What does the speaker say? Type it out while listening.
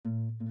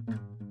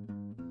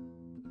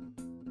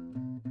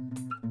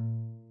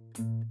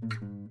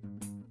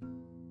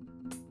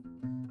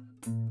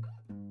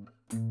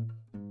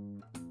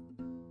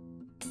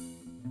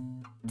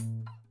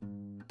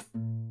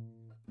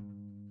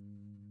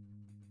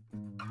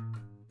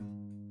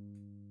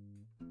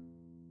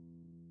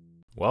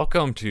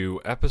Welcome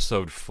to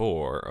episode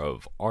 4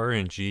 of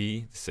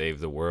RNG Save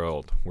the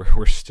World, where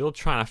we're still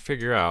trying to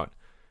figure out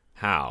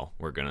how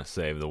we're going to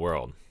save the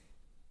world.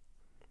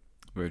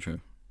 Very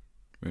true.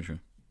 Very true.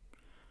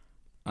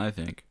 I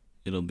think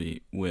it'll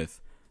be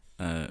with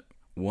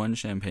one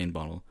champagne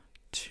bottle,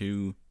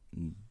 two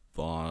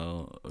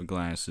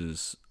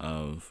glasses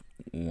of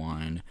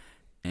wine,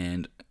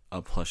 and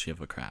a plushie of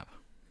a crab.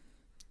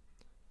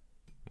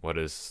 What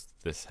does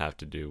this have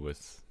to do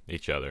with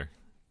each other?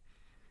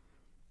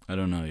 I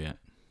don't know yet.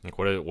 Like,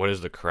 what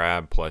does the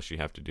crab plushie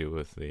have to do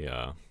with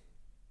the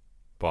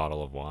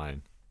bottle of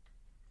wine?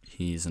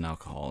 He's an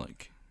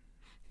alcoholic.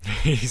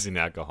 He's an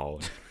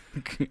alcoholic.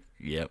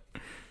 Yep.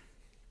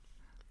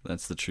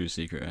 That's the true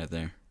secret right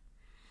there.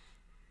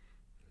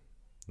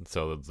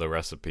 So the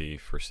recipe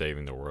for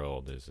saving the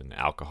world is an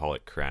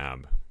alcoholic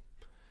crab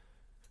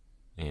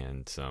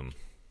and some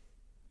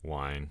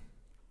wine,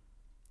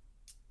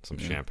 some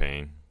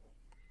champagne.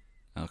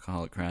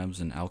 Alcoholic crabs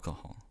and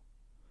alcohol.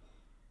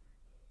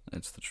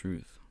 That's the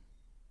truth.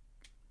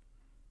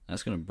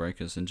 That's going to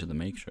break us into the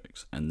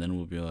Matrix. And then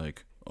we'll be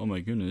like, oh my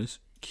goodness,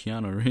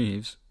 Keanu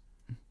Reeves.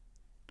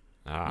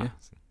 Yeah.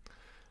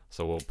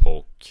 So we'll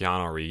pull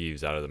Keanu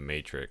Reeves out of the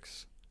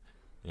Matrix,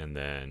 and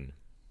then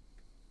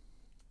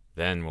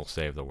we'll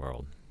save the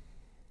world.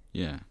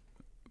 Yeah.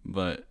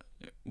 But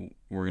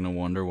we're going to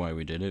wonder why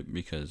we did it,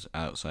 because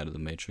outside of the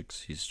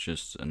Matrix, he's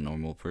just a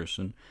normal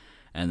person.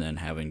 And then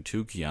having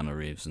two Keanu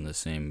Reeves in the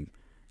same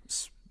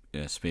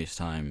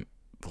space-time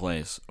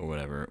place or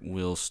whatever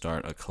will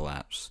start a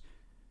collapse,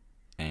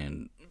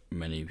 and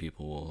many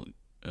people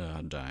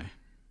will die.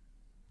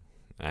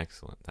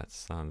 Excellent. That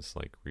sounds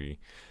like we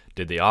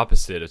did the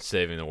opposite of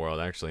saving the world.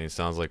 Actually, it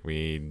sounds like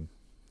we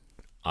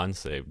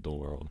unsaved the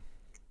world.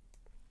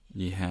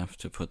 You have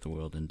to put the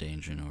world in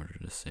danger in order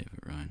to save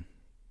it, Ryan.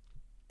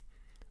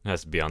 It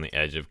has to be on the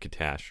edge of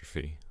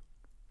catastrophe.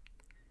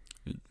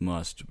 It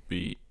must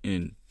be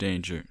in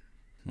danger.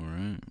 All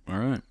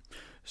right.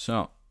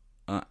 So,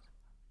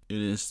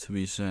 it is to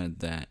be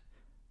said that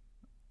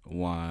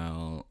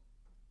while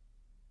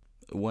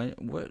what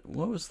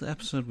was the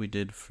episode we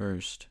did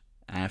first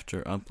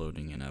after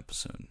uploading an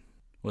episode?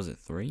 Was it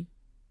 3?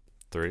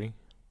 3?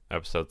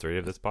 Episode 3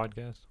 of this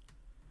podcast?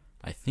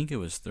 I think it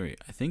was 3.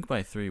 I think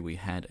by 3 we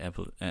had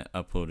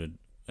uploaded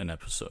an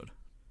episode.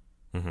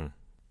 Mm-hmm.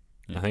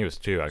 Yeah. I think it was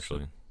 2,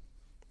 actually.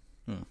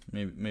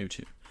 Maybe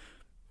 2.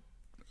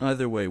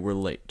 Either way, we're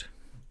late.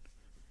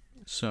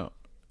 So,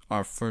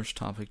 our first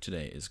topic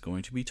today is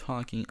going to be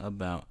talking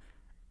about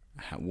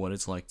what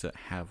it's like to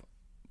have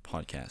a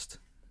podcast.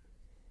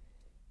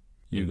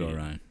 You go,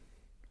 Ryan.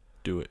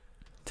 Do it.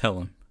 Tell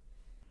him.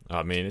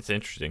 I mean, it's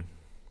interesting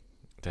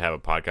to have a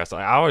podcast.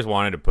 I always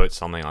wanted to put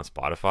something on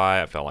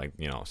Spotify. I felt like,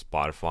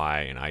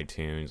 Spotify and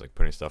iTunes, like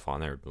putting stuff on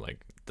there,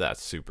 like,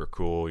 that's super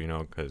cool,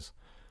 because,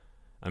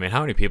 I mean, how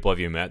many people have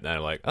you met that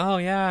are like, oh,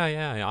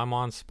 yeah, I'm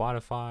on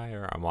Spotify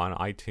or I'm on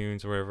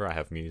iTunes or whatever. I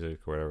have music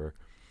or whatever.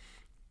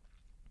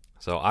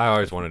 So I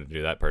always wanted to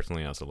do that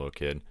personally as a little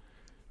kid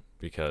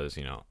because,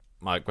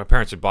 my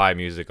parents would buy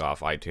music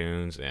off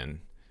iTunes and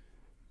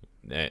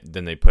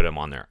then they put them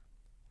on their,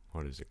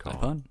 what is it called?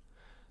 iPod?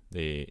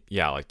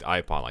 Like the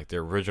iPod, like the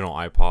original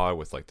iPod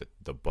with like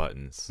the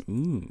buttons.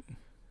 Ooh.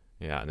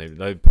 Yeah, and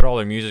they put all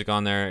their music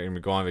on there and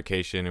we'd go on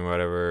vacation and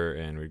whatever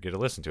and we'd get to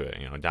listen to it,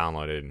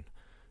 download it.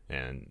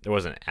 And there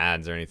wasn't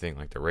ads or anything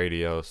like the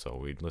radio, so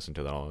we'd listen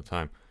to that all the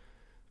time.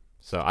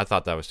 So I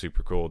thought that was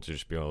super cool to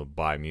just be able to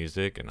buy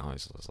music, and I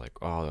was like,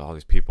 oh, all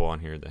these people on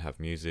here that have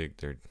music,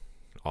 they're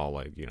all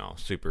like,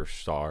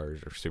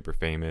 superstars or super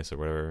famous or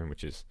whatever,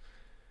 which is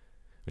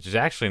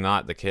actually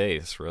not the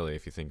case, really,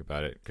 if you think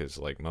about it, because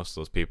like most of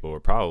those people were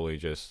probably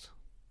just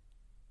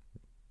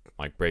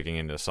like breaking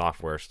into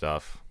software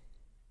stuff,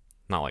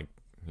 not like,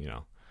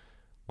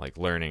 like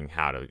learning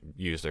how to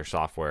use their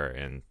software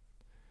and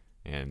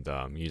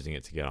using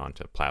it to get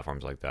onto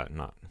platforms like that,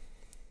 not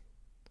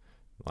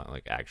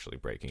like actually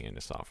breaking into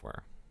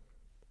software.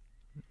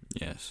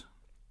 Yes,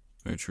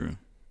 very true.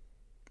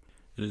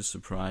 It is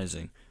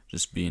surprising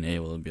just being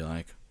able to be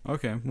like,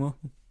 okay, well,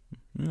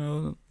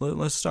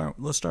 let's start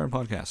a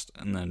podcast,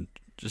 and then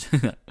just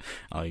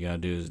all you gotta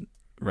do is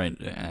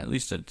at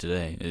least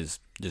today is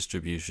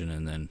distribution,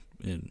 and then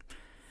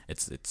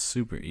it's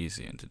super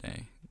easy in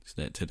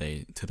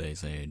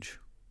today's age.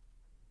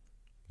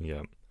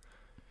 Yep.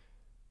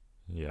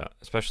 Yeah,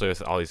 especially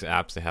with all these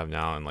apps they have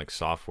now and like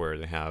software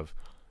they have.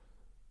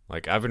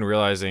 Like I've been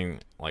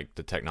realizing like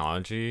the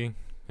technology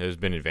has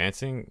been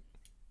advancing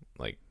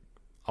like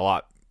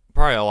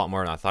probably a lot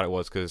more than I thought it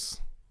was,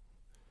 because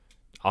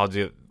I'll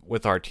do it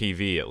with our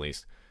TV at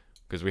least,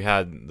 because we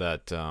had the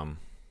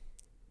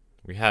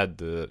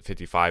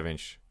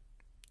 55-inch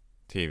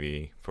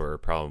TV for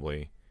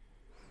probably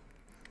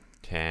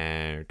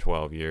 10 or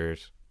 12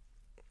 years,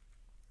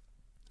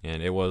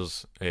 and it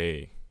was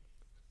a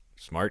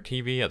smart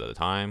TV at the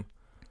time.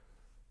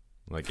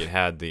 Like it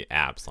had the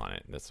apps on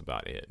it. That's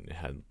about it.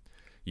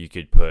 You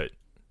could put,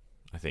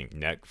 I think,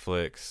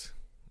 Netflix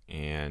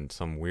and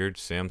some weird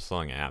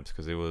Samsung apps,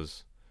 because it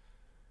was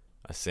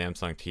a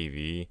Samsung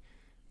TV,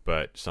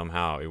 but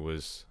somehow it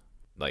was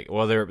like,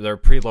 well, they're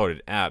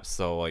preloaded apps,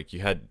 so like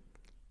you had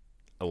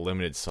a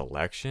limited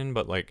selection,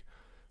 but like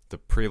the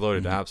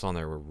preloaded apps on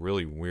there were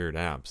really weird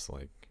apps,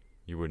 like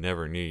you would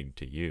never need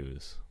to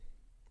use.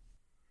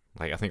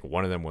 Like I think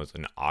one of them was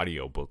an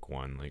audiobook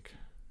one. Like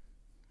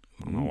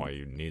I don't know why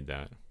you'd need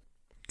that.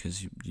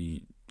 Because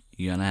you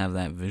gotta have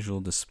that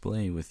visual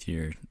display with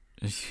your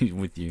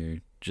with your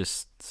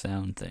just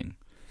sound thing.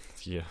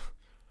 Yeah.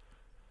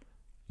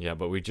 Yeah,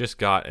 but we just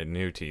got a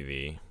new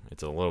TV.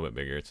 It's a little bit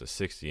bigger. It's a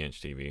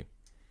 60-inch TV.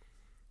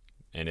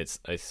 And it's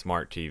a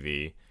smart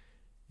TV.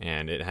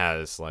 And it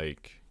has,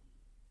 like,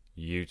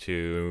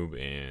 YouTube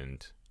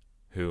and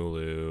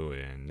Hulu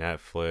and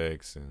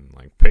Netflix and,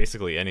 like,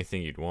 basically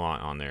anything you'd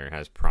want on there. It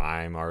has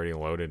Prime already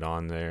loaded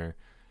on there.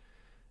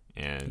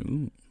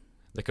 And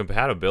the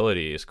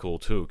compatibility is cool,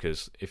 too,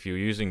 because if you're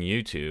using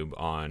YouTube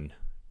on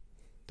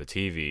the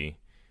TV,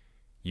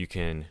 you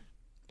can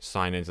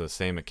sign into the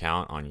same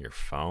account on your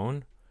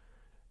phone,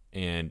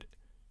 and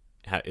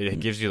it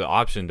gives you the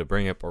option to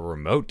bring up a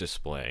remote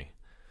display,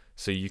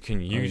 so you can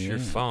use your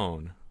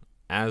phone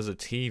as a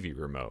TV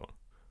remote,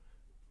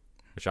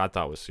 which I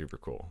thought was super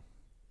cool.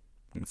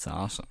 It's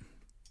awesome.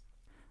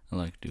 I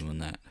like doing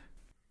that.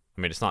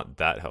 I mean, it's not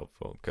that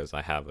helpful because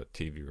I have a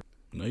TV.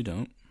 No, you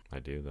don't. I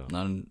do though.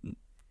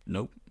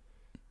 Nope.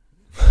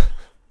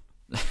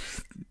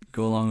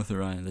 Go along with it,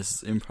 Ryan. This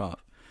is improv.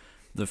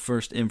 The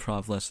first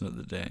improv lesson of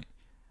the day,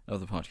 of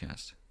the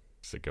podcast.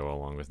 To go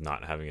along with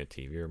not having a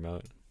TV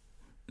remote.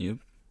 Yep.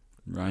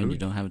 Ryan, you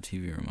don't have a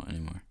TV remote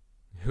anymore.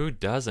 Who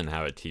doesn't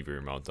have a TV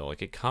remote though?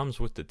 Like it comes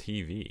with the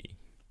TV.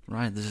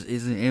 Ryan, this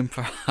isn't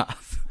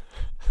improv.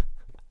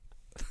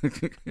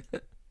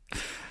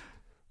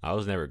 I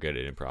was never good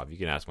at improv. You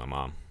can ask my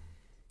mom.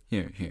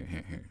 Here,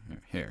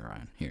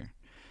 Ryan. Here.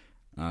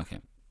 Okay.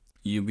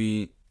 You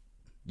be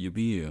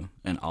you,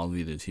 and I'll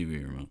be the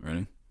TV remote.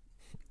 Ready?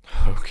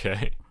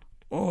 Okay.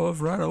 Oh,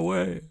 I've ran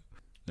away.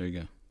 There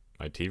you go.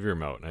 My TV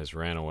remote has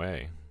ran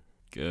away.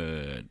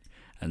 Good.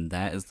 And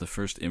that is the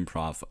first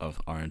improv of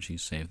RNG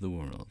Save the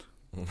World.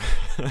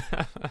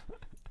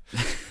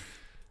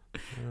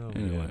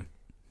 Anyway. Man.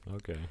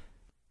 Okay.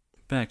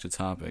 Back to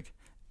topic.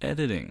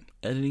 Editing.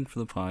 Editing for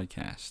the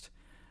podcast.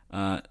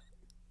 I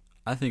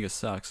think it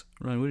sucks.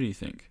 Ryan, what do you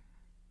think?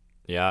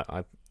 Yeah,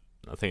 I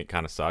think it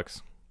kind of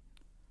sucks.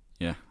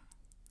 Yeah.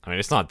 I mean,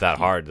 it's not that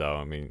hard, though.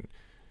 I mean,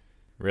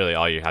 really,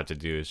 all you have to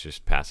do is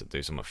just pass it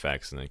through some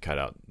effects and then cut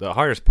out. The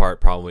hardest part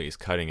probably is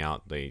cutting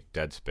out the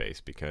dead space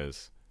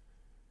because,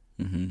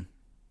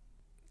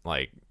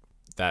 like,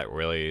 that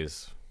really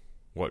is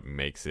what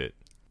makes it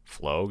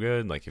flow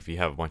good. Like, if you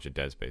have a bunch of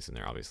dead space in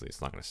there, obviously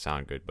it's not going to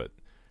sound good, but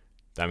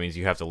that means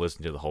you have to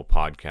listen to the whole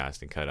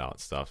podcast and cut out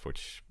stuff,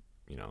 which,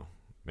 you know,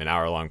 an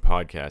hour-long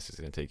podcast is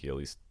going to take you at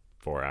least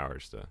 4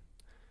 hours to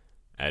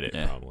edit,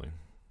 probably.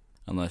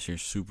 Unless you're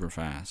super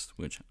fast,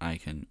 which I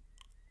can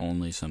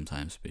only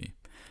sometimes be.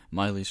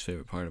 My least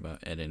favorite part about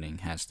editing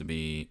has to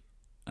be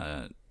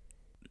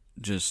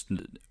just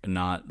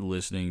not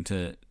listening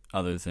to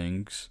other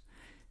things,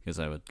 because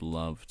I would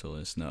love to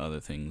listen to other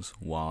things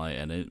while I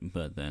edit,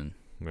 but then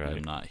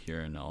I'm not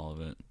hearing all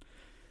of it.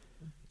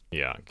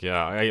 Yeah,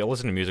 I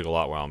listen to music a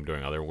lot while I'm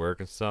doing other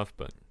work and stuff,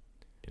 but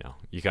you know,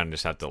 you kind of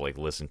just have to like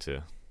listen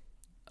to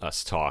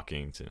us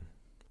talking to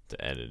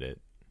edit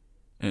it.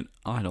 And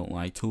I don't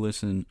like to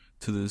listen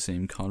to the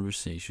same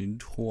conversation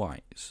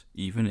twice,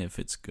 even if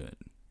it's good.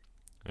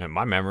 And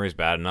my memory's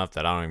bad enough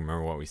that I don't even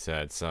remember what we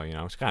said, so you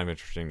know, it's kind of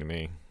interesting to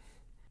me.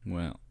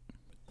 Well,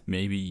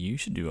 maybe you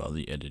should do all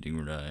the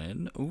editing,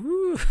 Ryan.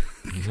 Ooh.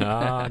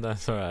 No,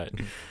 that's all right.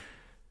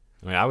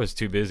 I mean, I was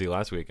too busy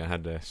last week. I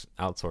had to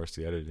outsource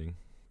the editing.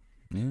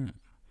 Yeah.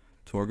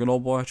 To our good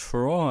old boy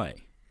Troy.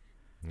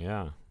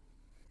 Yeah.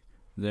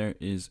 There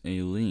is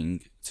a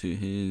link to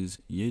his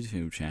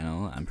YouTube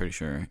channel, I'm pretty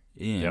sure,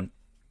 in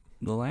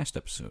the last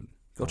episode.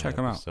 Go check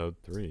him out. Episode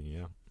 3,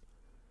 yeah.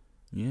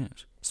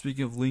 Yes.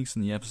 Speaking of links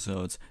in the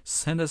episodes,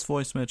 send us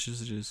voice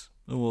messages,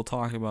 and we'll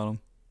talk about them.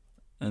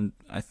 And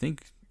I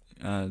think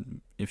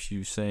if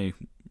you say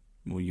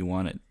what you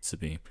want it to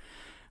be,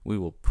 we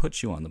will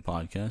put you on the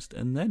podcast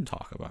and then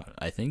talk about it.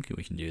 I think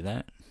we can do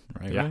that,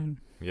 right? Yeah. Ryan?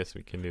 Yes,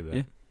 we can do that.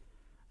 Yeah.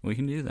 We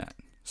can do that.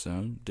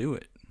 So do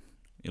it.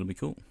 It'll be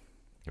cool.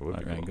 It would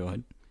be cool. Go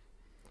ahead.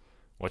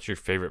 What's your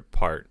favorite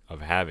part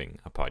of having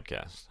a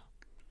podcast?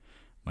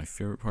 My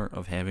favorite part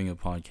of having a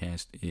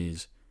podcast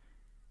is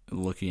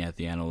looking at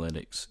the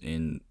analytics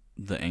in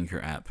the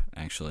Anchor app,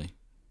 actually.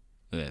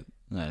 That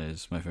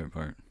is my favorite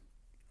part.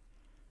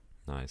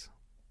 Nice.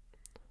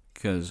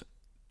 Because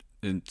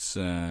it's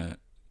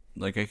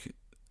like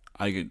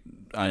I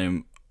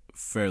am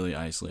fairly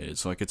isolated,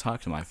 so I could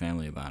talk to my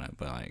family about it,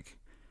 but like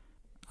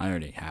I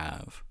already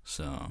have,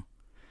 so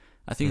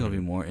I think it'll be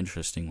more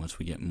interesting once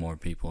we get more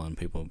people and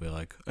people will be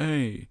like,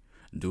 hey,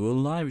 do a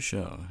live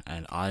show,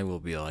 and I will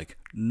be like,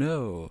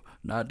 no,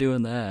 not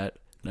doing that,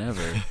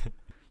 never.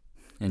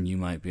 And you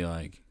might be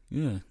like,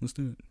 yeah, let's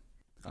do it.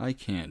 I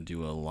can't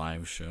do a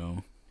live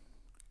show.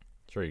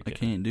 Sure you can. I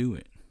can't do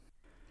it.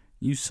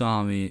 You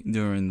saw me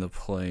during the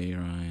play,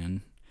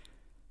 Ryan.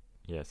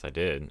 Yes, I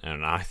did,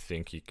 and I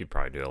think you could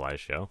probably do a live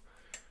show.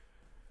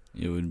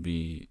 It would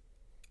be,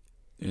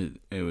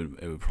 it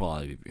would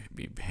probably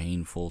be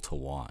painful to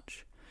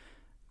watch,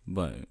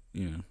 but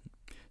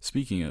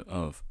speaking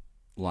of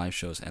live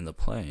shows and the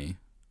play,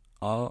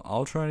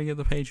 I'll try to get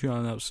the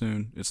Patreon up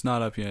soon. It's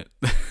not up yet.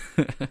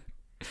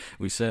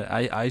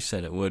 I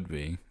said it would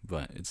be,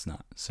 but it's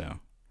not. So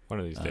one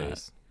of these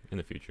days in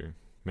the future,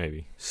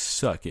 maybe.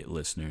 Suck it,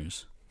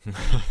 listeners.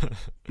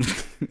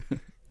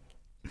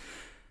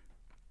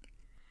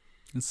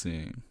 Let's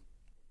see.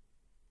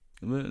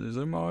 Is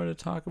there more to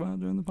talk about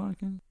during the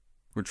podcast?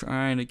 We're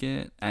trying to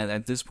get,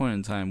 at this point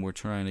in time, we're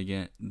trying to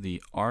get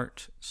the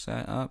art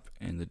set up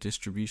and the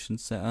distribution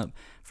set up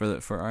for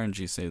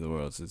RNG Save the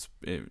Worlds.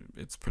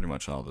 It's pretty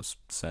much all the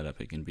setup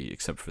it can be,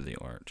 except for the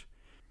art.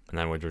 And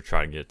then we're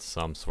trying to get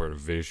some sort of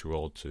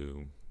visual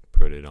to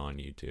put it on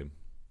YouTube.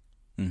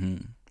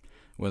 Mm-hmm.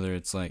 Whether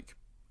it's like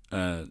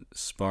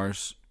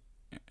sparse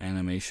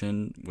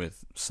animation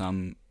with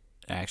some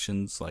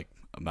actions, like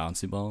a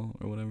bouncy ball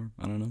or whatever,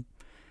 I don't know,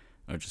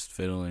 or just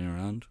fiddling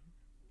around,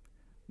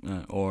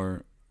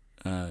 or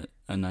a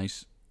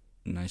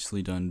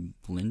nicely done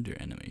Blender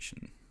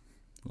animation.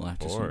 We'll have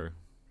to see. Or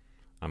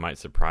I might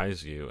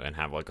surprise you and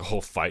have like a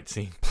whole fight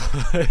scene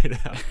played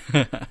out.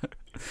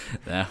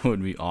 That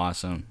would be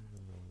awesome.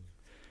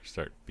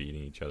 Start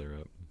beating each other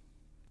up.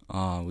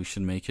 Oh, we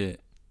should make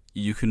it.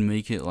 You can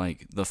make it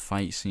like the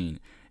fight scene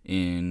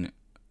in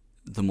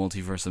the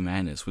Multiverse of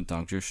Madness with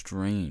Doctor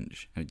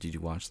Strange. Did you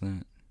watch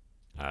that?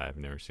 I've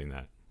never seen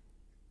that.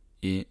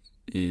 It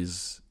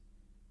is.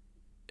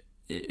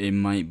 It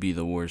might be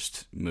the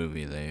worst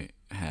movie they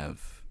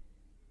have.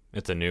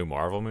 It's a new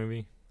Marvel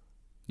movie?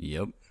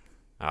 Yep.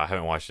 I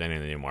haven't watched any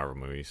of the new Marvel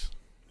movies.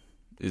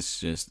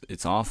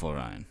 It's awful,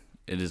 Ryan.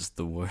 It is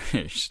the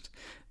worst.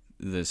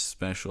 The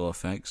special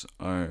effects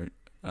are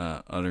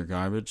utter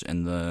garbage,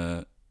 and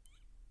the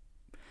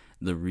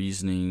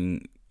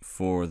reasoning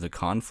for the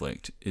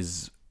conflict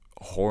is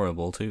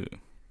horrible too.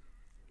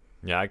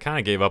 Yeah, I kind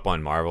of gave up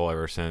on Marvel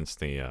ever since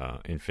the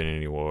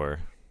Infinity War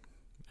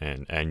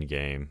and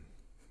Endgame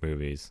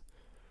movies.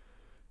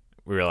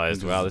 We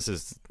realized, wow, this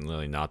is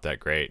really not that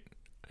great,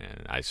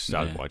 and I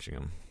stopped watching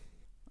them.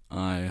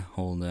 I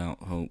hold out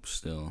hope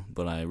still,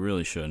 but I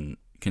really shouldn't,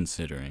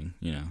 considering,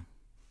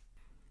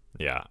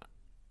 Yeah.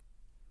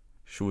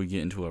 Should we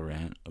get into a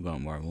rant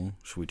about Marvel?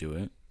 Should we do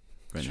it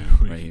right Should now,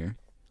 we? right here?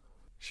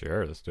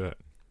 Sure, let's do it.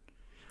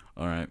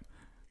 All right,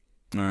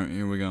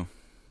 here we go.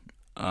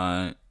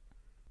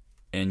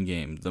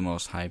 Endgame, the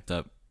most hyped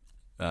up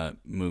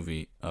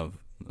movie of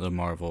the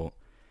Marvel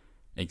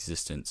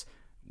existence,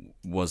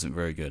 wasn't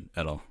very good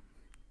at all.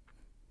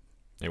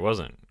 It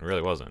wasn't. It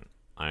really wasn't.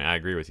 I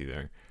agree with you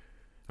there.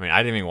 I mean,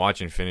 I didn't even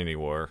watch Infinity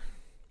War,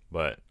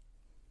 but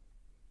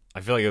I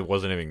feel like it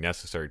wasn't even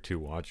necessary to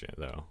watch it,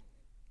 though.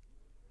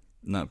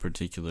 Not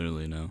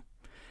particularly, no.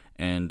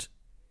 And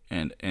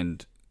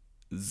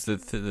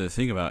the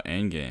thing about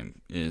Endgame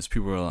is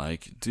people were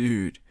like,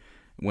 dude,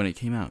 when it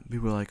came out,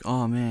 people were like,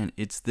 oh man,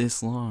 it's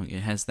this long.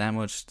 It has that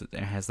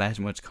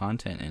much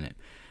content in it.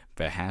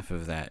 But half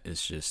of that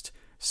is just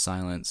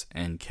silence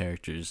and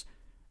characters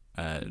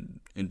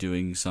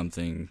doing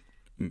something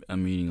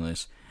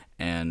meaningless,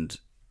 and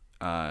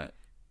so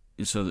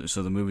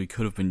the movie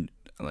could have been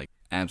like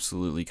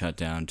absolutely cut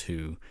down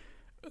to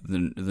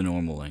the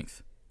normal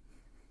length.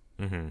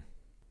 Mm-hmm.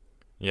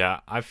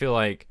 Yeah, I feel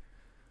like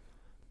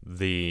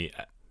the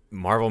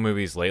Marvel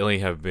movies lately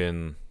have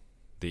been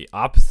the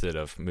opposite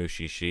of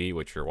Mushishi,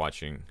 which we're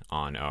watching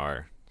on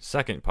our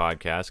second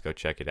podcast. Go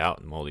check it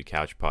out, Moldy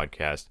Couch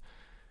Podcast.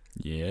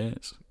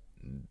 Yes.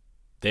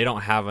 They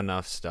don't have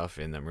enough stuff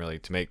in them really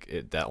to make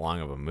it that long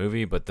of a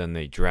movie, but then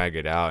they drag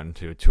it out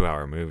into a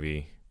 2-hour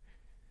movie,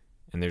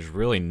 and there's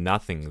really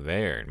nothing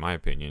there, in my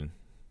opinion.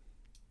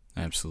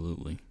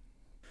 Absolutely.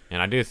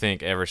 And I do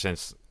think ever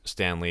since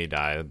Stan Lee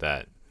died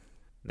that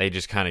they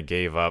just kind of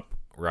gave up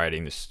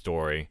writing the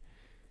story.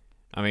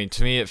 I mean,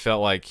 to me it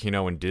felt like,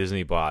 when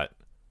Disney bought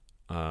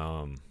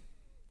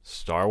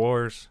Star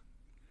Wars,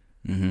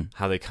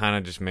 how they kind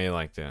of just made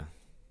like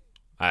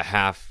a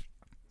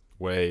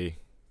halfway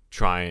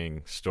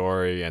trying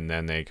story, and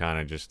then they kind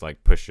of just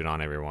like pushed it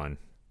on everyone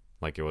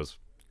like it was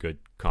good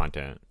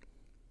content.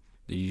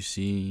 Did you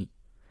see?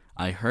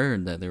 I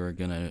heard that they were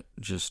gonna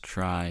just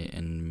try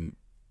and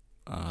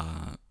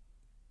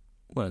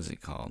what is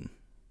it called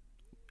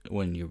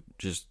when you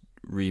just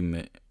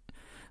remake,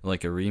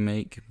 like a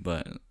remake,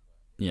 but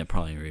yeah,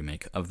 probably a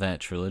remake of that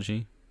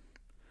trilogy,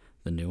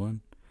 the new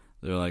one.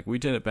 They're like, we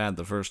did it bad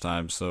the first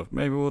time, so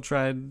maybe we'll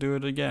try to do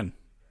it again.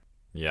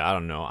 Yeah, I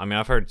don't know. I mean,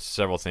 I've heard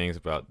several things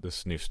about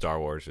this new Star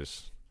Wars,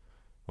 is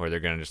where they're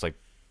gonna just like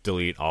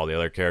delete all the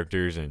other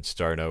characters and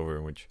start over,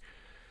 which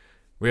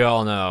we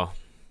all know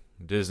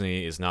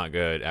Disney is not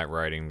good at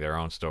writing their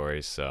own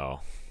stories, so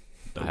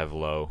I have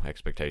low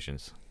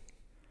expectations.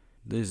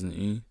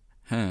 Disney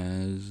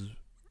has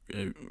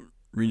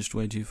reached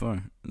way too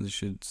far. They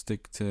should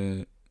stick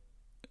to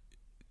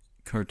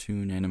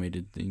cartoon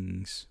animated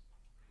things.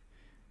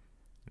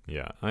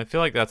 Yeah, I feel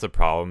like that's a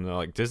problem though.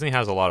 Like, Disney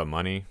has a lot of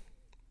money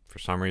for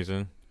some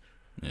reason.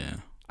 Yeah.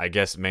 I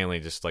guess mainly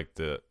just like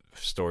the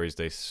stories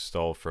they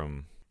stole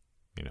from,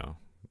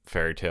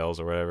 fairy tales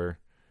or whatever.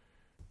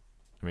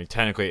 I mean,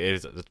 technically it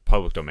is it's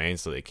public domain,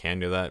 so they can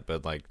do that,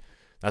 but like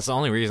that's the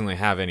only reason they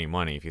have any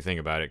money if you think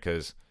about it,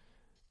 because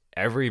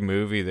every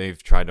movie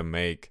they've tried to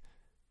make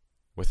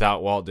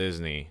without Walt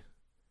Disney,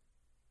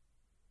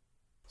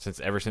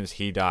 ever since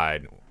he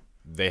died,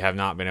 they have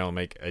not been able to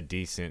make a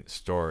decent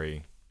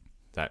story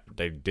that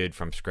they did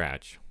from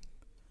scratch.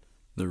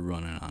 They're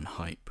running on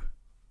hype.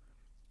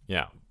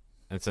 Yeah.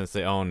 And since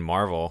they own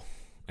Marvel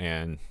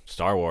and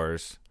Star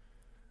Wars,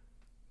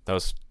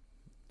 those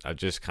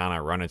just kind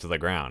of run into the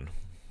ground.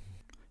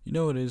 You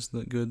know what is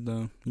good,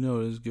 though? You know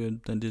what is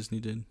good that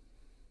Disney did?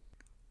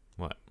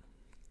 What?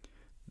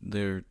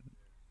 Their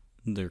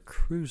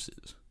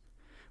cruises.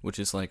 Which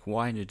is like,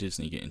 why did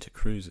Disney get into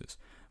cruises?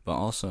 But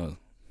also,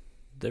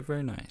 they're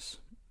very nice.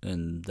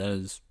 And that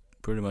is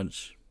pretty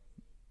much,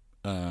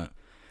 other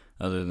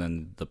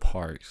than the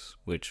parks,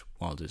 which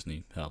Walt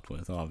Disney helped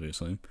with,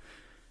 obviously.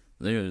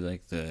 They're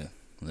like the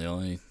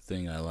only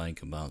thing I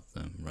like about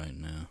them right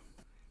now.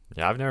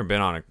 Yeah, I've never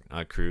been on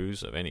a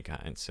cruise of any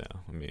kind, so,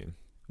 I mean...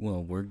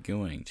 Well, we're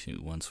going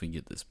to once we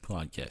get this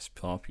podcast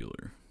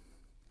popular.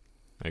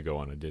 I go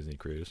on a Disney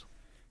cruise.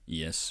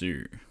 Yes,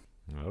 sir.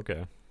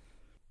 Okay.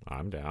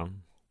 I'm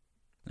down.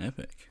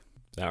 Epic.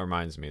 That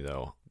reminds me,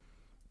 though.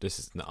 This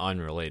is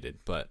unrelated,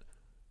 but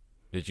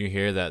did you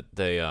hear that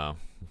they,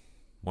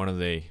 one of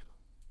the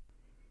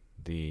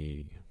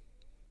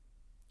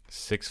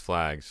Six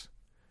Flags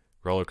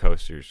roller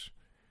coasters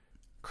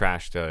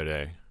crashed the other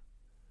day?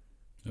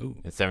 Oh.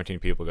 And 17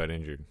 people got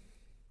injured.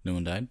 No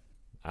one died?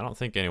 I don't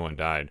think anyone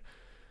died.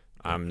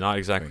 I'm not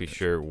exactly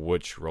sure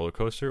which roller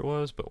coaster it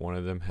was, but one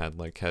of them had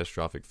like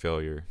catastrophic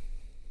failure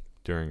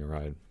during a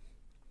ride.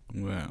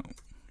 Wow.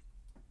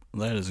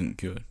 That isn't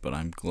good, but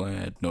I'm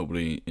glad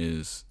nobody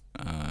is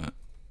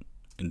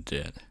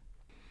dead.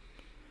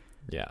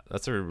 Yeah,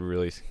 that's a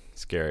really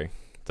scary,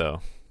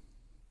 though.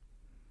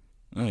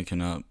 I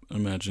cannot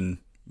imagine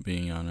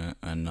being on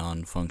a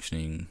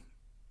non-functioning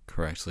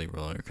correctly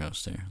roller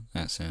coaster.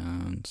 That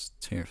sounds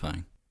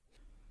terrifying.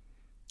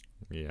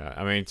 Yeah,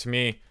 I mean, to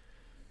me,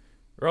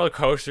 roller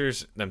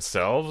coasters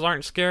themselves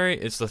aren't scary.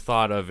 It's the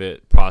thought of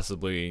it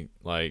possibly,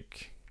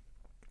 like,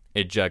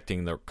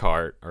 ejecting the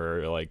cart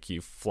or, like,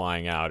 you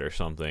flying out or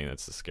something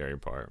that's the scary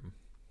part.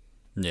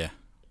 Yeah,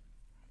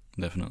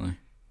 definitely.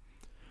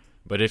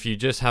 But if you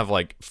just have,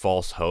 like,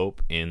 false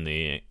hope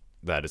that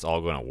it's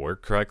all going to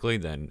work correctly,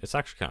 then it's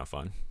actually kind of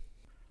fun.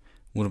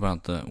 What do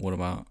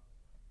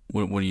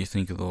you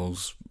think of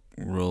those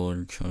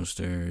roller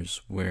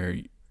coasters where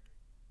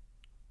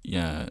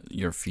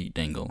your feet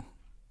dangle?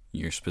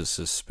 You're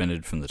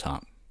suspended from the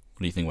top.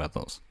 What do you think about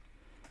those?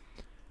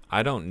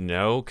 I don't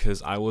know,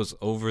 because I was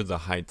over the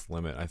height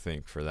limit, I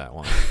think, for that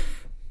one.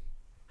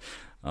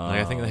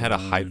 I think they had a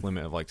height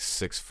limit of like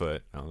 6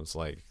 foot. I was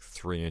like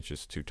 3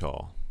 inches too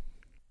tall.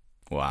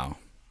 Wow.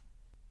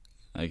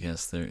 I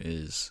guess there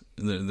is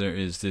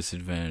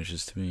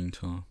disadvantages to being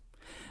tall.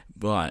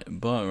 But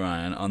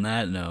Ryan, on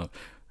that note,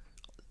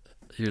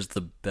 here's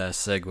the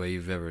best segue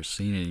you've ever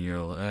seen in your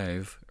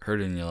life,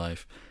 heard in your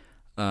life.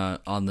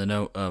 On the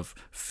note of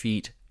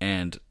feet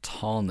and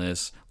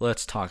tallness,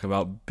 let's talk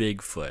about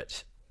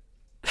Bigfoot.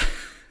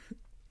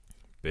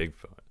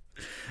 Bigfoot.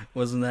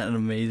 Wasn't that an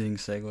amazing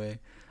segue?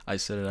 I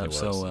set it up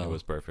so well. It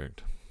was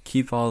perfect.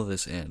 Keep all of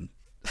this in.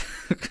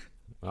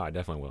 Oh, I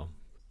definitely will.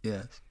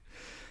 Yes.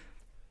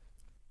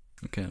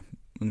 Okay.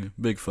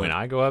 Bigfoot. When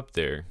I go up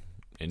there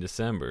in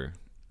December,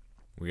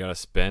 we gotta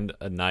spend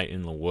a night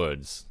in the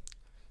woods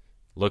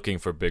looking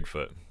for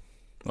Bigfoot.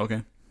 Okay.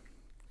 And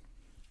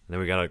then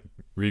we gotta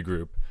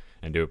regroup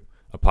and do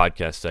a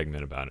podcast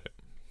segment about it.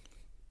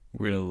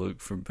 We're gonna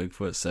look for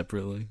Bigfoot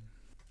separately?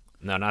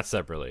 No, not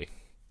separately.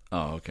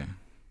 Oh, okay.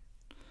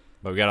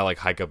 But we gotta like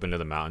hike up into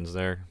the mountains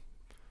there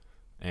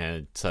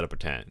and set up a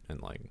tent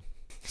and like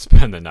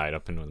spend the night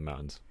up into the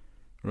mountains.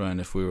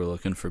 Ryan, if we were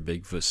looking for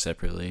Bigfoot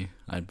separately,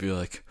 I'd be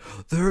like,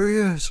 there he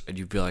is. And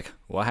you'd be like,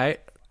 what?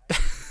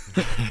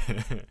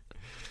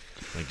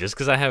 Like, just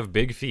because I have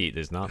big feet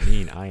does not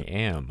mean I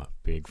am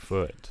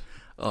Bigfoot.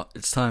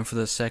 It's time for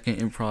the second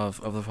improv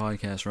of the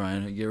podcast,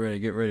 Ryan. Get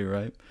ready,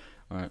 right?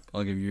 All right,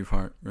 I'll give you your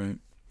part, right?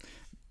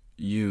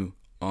 You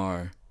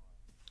are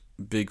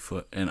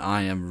Bigfoot, and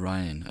I am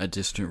Ryan, a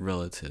distant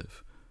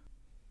relative.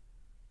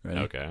 Ready?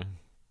 Okay.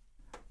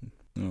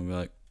 And I'll be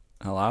like,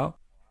 hello?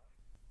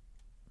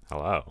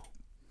 Hello.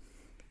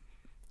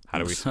 How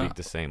do we What's up? speak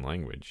the same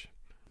language?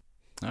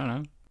 I don't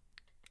know.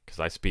 Because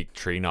I speak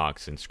tree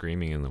knocks and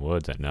screaming in the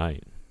woods at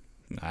night.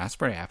 That's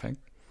pretty epic.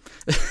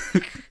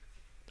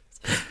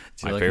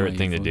 My favorite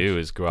thing to do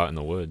is go out in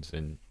the woods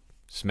and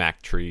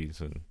smack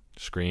trees and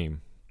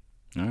scream.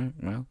 All right,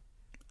 well,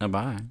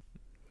 bye.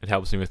 It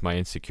helps me with my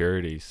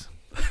insecurities.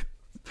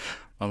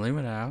 I'll leave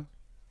it out.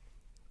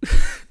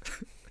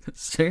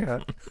 See ya.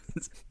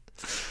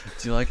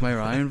 Do you like my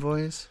Ryan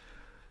voice?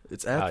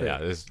 It's epic. Yeah,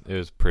 it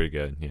was pretty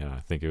good. Yeah, I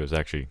think it was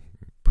actually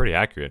pretty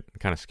accurate. It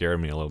kind of scared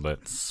me a little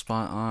bit.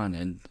 Spot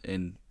on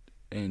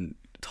and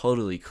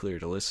totally clear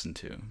to listen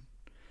to.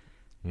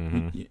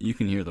 Mm-hmm. You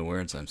can hear the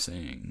words I'm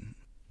saying.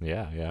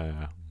 Yeah.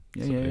 Yeah.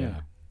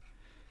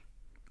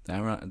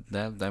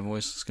 That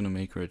voice is gonna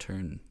make a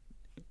return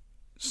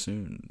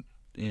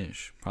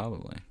soon-ish,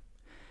 probably,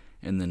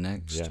 in the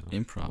next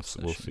improv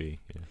session. We'll see.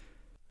 Yeah.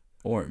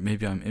 Or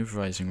maybe I'm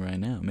improvising right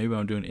now. Maybe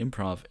I'm doing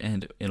improv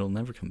and it'll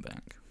never come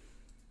back.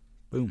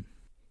 Boom.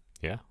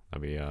 Yeah,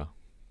 that'd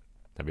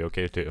be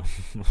okay too.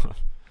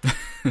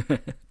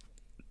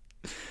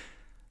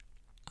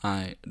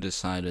 I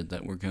decided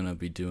that we're gonna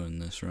be doing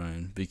this,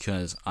 Ryan,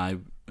 because I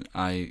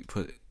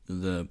put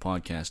the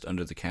podcast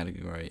under the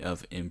category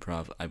of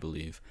improv, I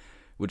believe,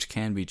 which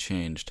can be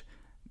changed,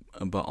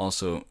 but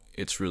also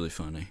it's really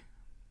funny.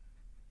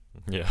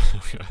 Yeah.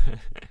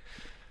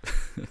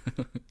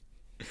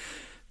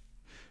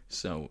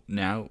 So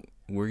now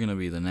we're gonna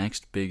be the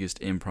next biggest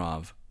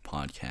improv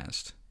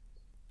podcast.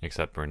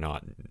 Except we're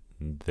not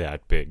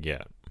that big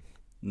yet.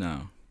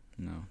 No,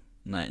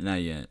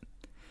 not yet.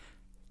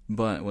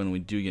 But when we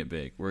do get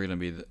big, we are gonna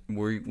be the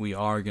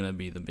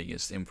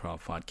biggest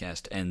improv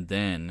podcast, and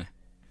then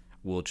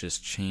we'll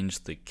just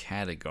change the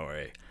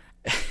category,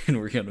 and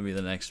we're gonna be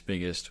the next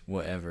biggest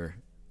whatever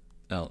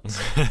else.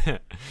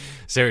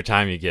 So every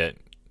time we get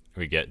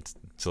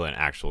to an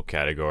actual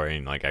category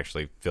and like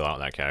actually fill out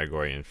that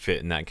category and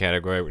fit in that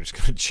category, we're just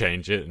gonna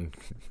change it. And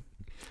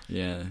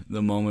yeah,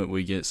 the moment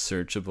we get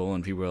searchable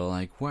and people are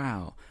like,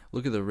 "Wow,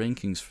 look at the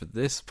rankings for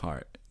this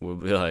part," we'll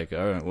be like,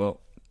 "All right, well,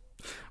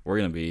 we're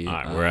gonna be all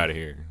right, we're out of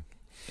here."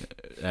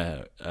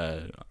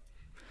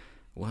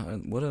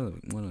 What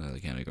other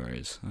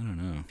categories? I don't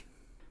know.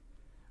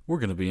 We're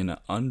gonna be an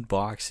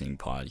unboxing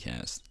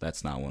podcast.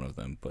 That's not one of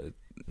them, but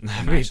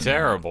that'd be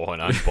terrible. An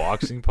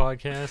unboxing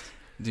podcast,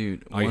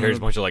 dude. You hear a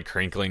bunch of like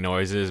crinkling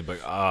noises,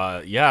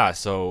 but yeah.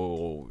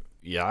 So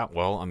yeah,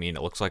 well, I mean,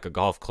 it looks like a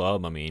golf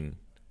club. I mean,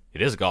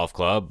 it is a golf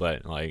club,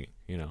 but like,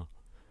 you know.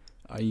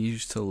 I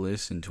used to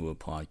listen to a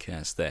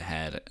podcast that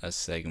had a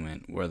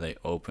segment where they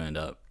opened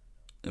up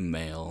a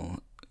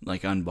mail,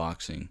 like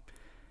unboxing.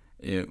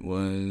 It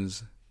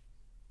was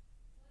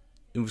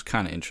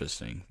kind of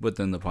interesting, but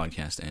then the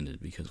podcast ended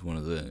because one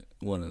of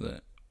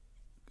the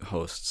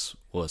hosts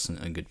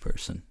wasn't a good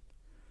person.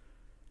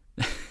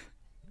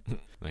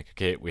 Like,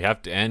 okay, we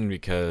have to end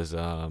because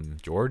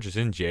George is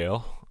in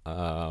jail.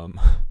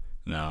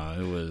 No,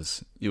 it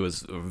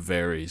was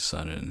very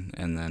sudden,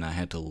 and then I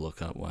had to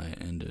look up why it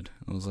ended.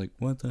 I was like,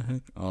 what the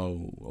heck?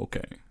 Oh,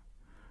 okay.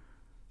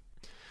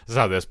 This is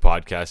how this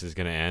podcast is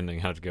gonna end. I'm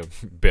gonna have to go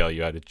bail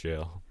you out of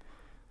jail.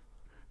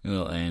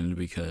 It'll end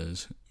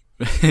because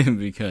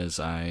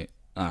I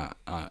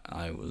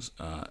was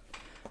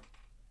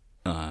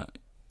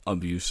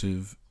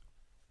abusive.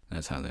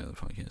 That's how the other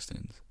podcast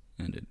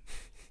ended.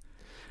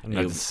 I'm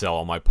gonna have to sell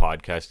all my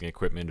podcasting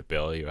equipment to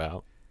bail you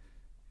out.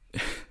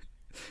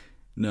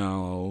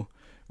 No,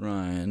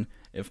 Ryan.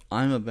 If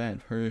I'm a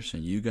bad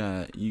person,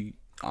 I'm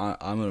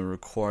gonna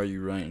require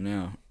you right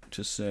now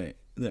to say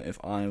that if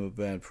I'm a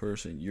bad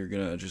person, you're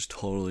gonna just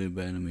totally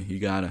abandon me. You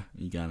gotta.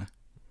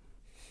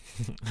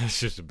 That's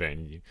just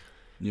abandon you.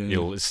 Yeah.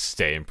 You'll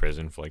stay in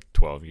prison for like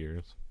 12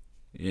 years.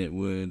 It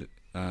would.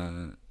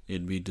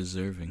 It'd be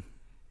deserving.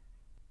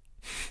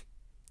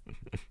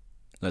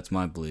 That's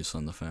my beliefs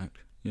on the fact.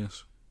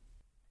 Yes.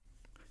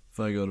 If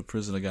I go to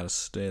prison, I gotta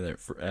stay there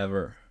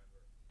forever.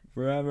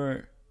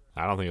 Forever.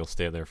 I don't think you'll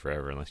stay there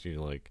forever unless you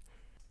like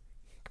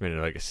committed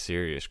like a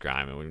serious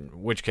crime, in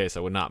which case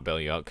I would not bail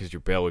you out because your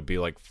bail would be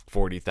like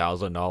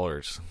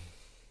 $40,000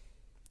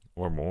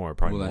 or more,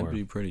 probably more. Well, that'd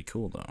be pretty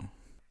cool though.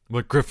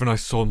 But Griffin, I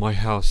sold my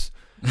house,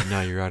 and now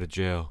you're out of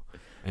jail,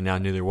 and now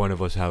neither one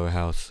of us have a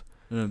house.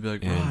 And I'd be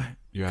like, and why?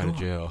 You're out of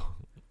jail.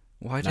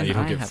 Why now didn't you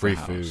don't I get have free a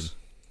house?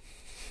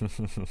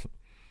 food.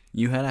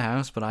 You had a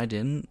house, but I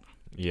didn't.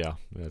 Yeah,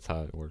 that's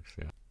how it works.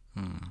 Yeah.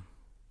 Hmm.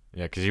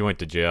 Yeah, because you went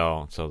to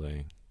jail, so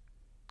they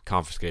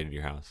confiscated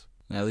your house.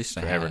 At least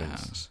I for had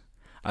evidence. a house.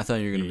 I thought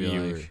you were gonna be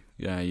You like, were-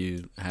 yeah,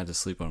 you had to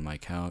sleep on my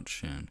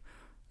couch and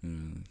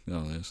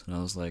all this, and I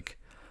was like,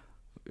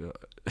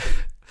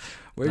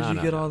 where'd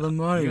you get all the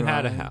money? You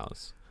had a Ryan?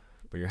 house,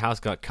 but your house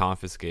got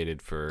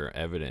confiscated for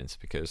evidence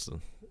because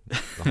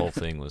the whole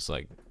thing was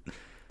like,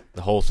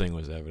 the whole thing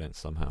was evidence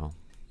somehow.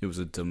 It was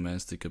a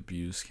domestic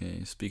abuse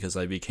case because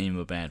I became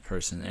a bad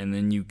person, and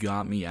then you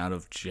got me out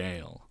of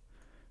jail.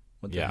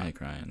 What the Yeah. heck,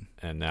 Ryan?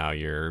 And now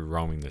you're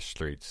roaming the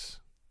streets.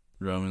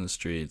 Roaming the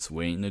streets,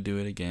 waiting to do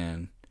it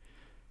again.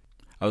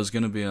 I was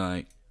gonna be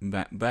like,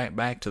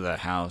 back to the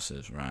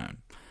houses,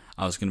 Ryan.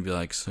 I was gonna be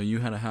like, so you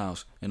had a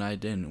house and I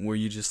didn't. Were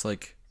you just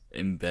like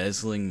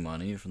embezzling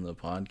money from the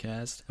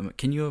podcast?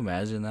 Can you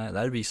imagine that?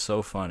 That'd be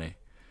so funny.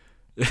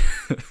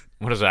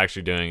 What it's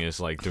actually doing is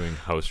like doing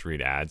host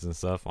read ads and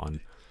stuff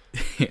on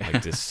Yeah.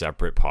 like this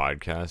separate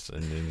podcast,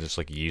 and then just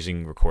like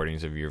using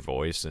recordings of your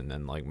voice, and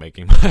then like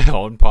making my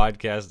own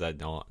podcast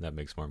that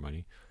makes more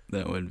money.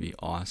 That would be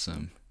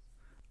awesome.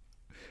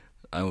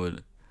 I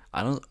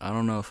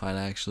don't know if I'd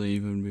actually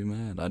even be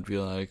mad. I'd be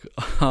like,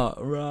 oh,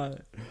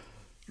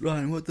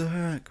 Ryan, what the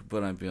heck?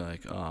 But I'd be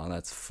like, oh,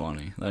 that's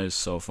funny. That is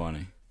so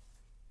funny.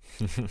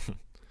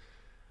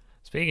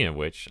 Speaking of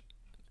which,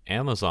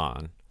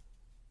 Amazon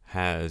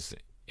has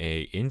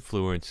a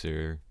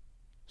influencer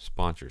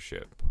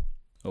sponsorship.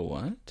 A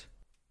what?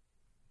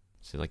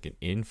 So like an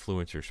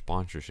influencer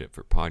sponsorship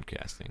for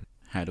podcasting.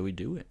 How do we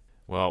do it?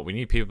 Well, we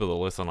need people to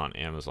listen on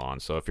Amazon.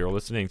 So if you're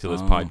listening to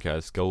this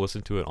podcast, go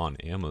listen to it on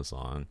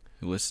Amazon.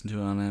 Listen to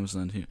it on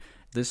Amazon too.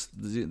 This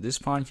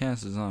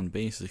podcast is on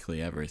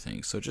basically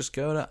everything. So just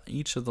go to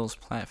each of those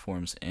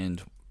platforms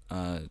and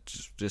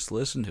just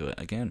listen to it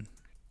again.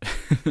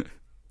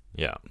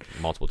 Yeah,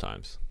 multiple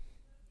times.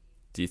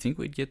 Do you think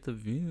we'd get the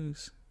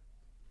views?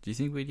 Do you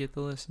think we'd get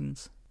the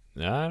listens?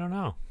 I don't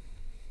know.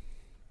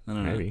 I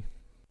don't Maybe.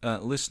 know.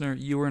 Listener,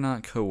 you are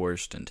not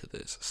coerced into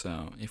this.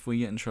 So if we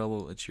get in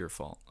trouble, it's your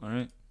fault. All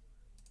right?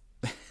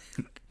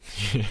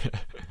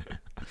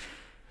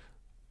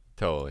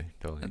 Totally.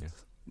 Yeah.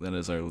 That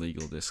is our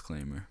legal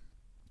disclaimer.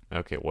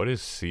 Okay, what is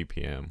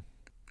CPM?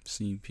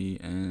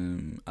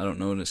 CPM. I don't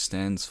know what it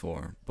stands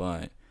for,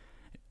 but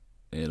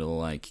it'll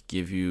like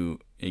gives you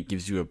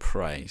a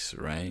price,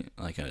 right?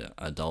 Like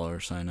a dollar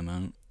sign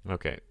amount.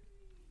 Okay.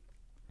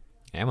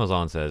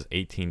 Amazon says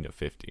 18 to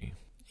 50.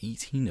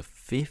 18 to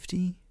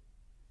 50?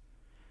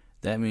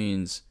 That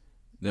means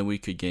that we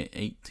could get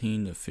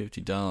 $18 to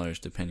 $50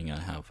 depending on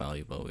how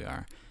valuable we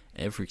are.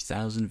 Every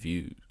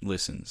 1,000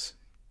 listens.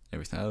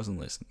 Every 1,000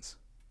 listens.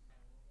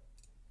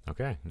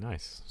 Okay,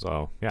 nice.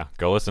 So, yeah,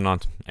 go listen on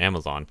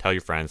Amazon. Tell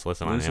your friends,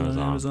 listen on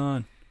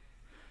Amazon.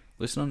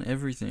 Listen on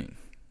everything.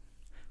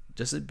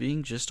 Does it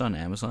being just on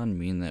Amazon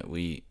mean that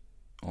we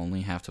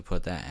only have to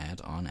put that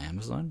ad on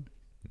Amazon?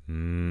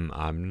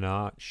 I'm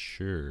not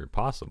sure.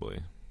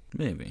 Possibly.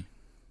 Maybe.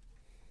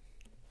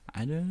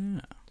 I don't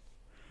know.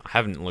 I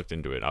haven't looked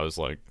into it. I was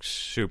like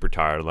super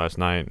tired last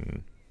night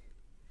and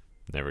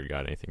never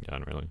got anything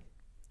done really.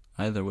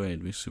 Either way,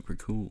 it'd be super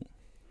cool.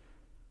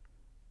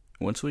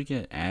 Once we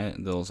get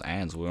those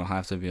ads, we'll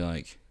have to be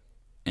like,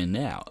 and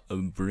now a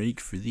break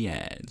for the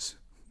ads.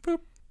 Boop.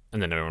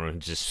 And then everyone would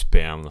just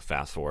spam the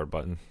fast forward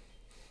button.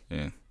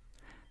 Yeah.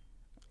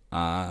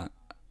 I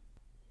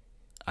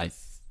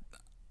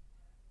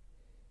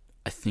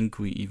think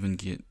we even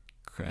get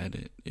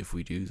credit if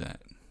we do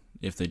that.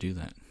 If they do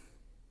that,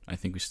 I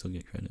think we still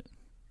get credit.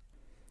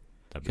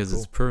 Because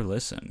it's per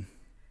listen.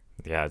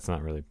 Yeah, it's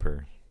not really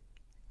per.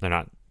 They're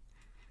not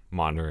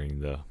monitoring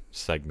the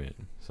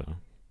segment, so.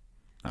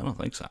 I don't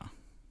think so.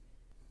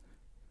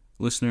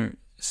 Listener,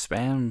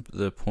 spam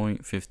the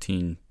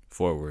 0.15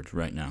 forward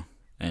right now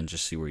and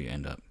just see where you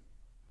end up.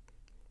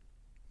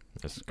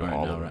 Let's go all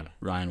all right, the now, way.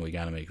 Ryan, we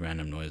gotta make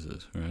random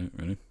noises. All right,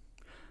 ready?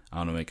 I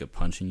want to make a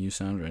punching you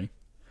sound. Ready?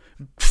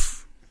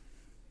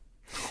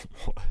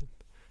 What?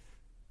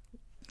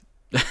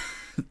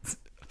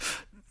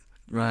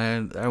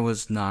 Ryan, that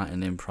was not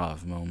an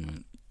improv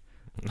moment.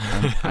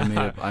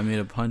 I made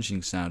a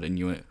punching sound and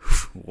you went,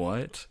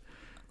 what?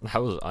 I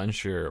was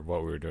unsure of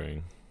what we were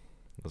doing.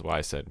 That's why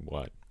I said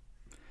what.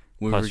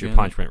 Plus, your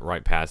punch went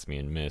right past me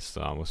and missed,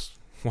 so I was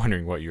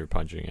wondering what you were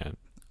punching at.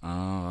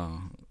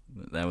 Oh,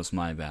 that was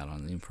my bad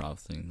on the improv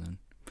thing then.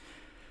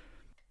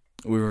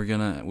 We were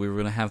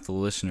gonna have the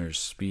listeners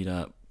speed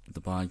up the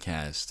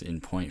podcast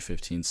in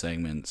 0.15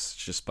 segments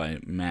just by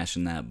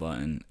mashing that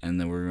button, and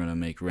then we're gonna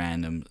make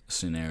random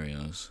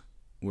scenarios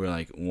where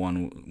like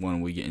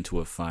one we get into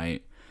a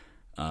fight,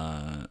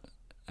 and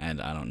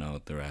I don't know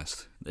the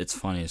rest. It's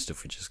funniest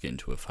if we just get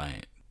into a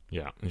fight.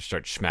 Yeah, and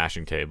start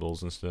smashing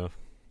tables and stuff.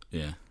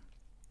 Yeah,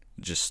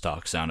 just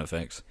stock sound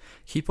effects.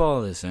 Keep all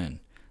of this in.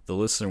 The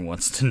listener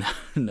wants to know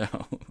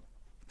that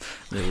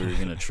we were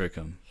gonna trick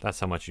them. That's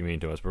how much you mean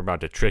to us. We're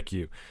about to trick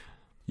you.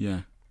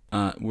 Yeah,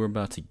 we're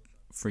about to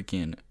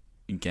freaking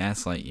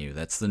gaslight you.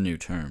 That's the new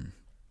term.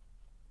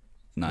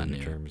 Not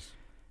new. Terms.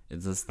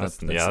 That's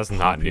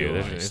not new.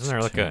 Isn't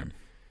there like term.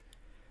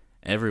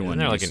 Everyone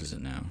uses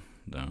it now,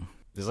 though.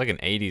 There's like an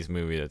 80s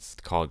movie that's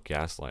called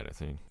Gaslight, I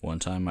think. One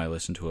time I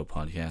listened to a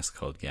podcast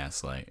called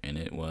Gaslight, and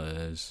it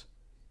was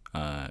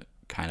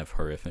kind of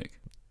horrific.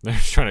 They're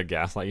just trying to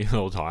gaslight you the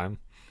whole time.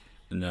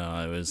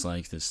 No, it was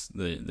like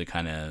the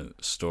kind of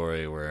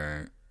story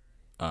where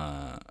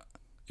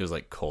it was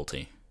like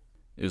culty.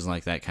 It was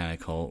like that kind of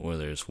cult where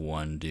there's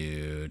one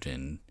dude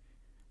and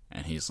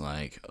he's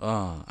like,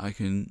 "Oh, I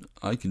can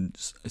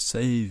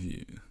save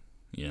you,"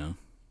 you know.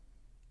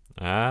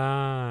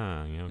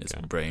 Ah, yeah, okay. It's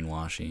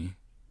brainwashy,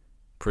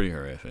 pretty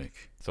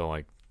horrific. So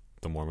like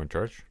the Mormon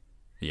Church.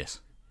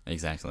 Yes,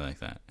 exactly like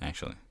that,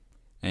 actually.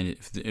 And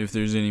if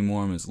there's any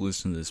Mormons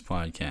listening to this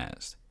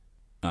podcast,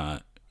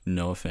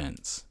 no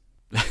offense.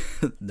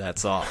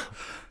 That's all.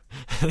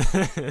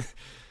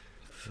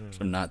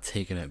 I'm not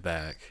taking it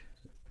back.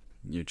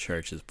 Your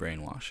church is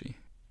brainwashy,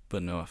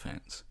 but no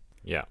offense.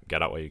 Yeah,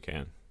 get out while you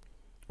can.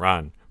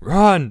 Run.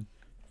 You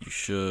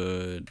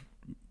should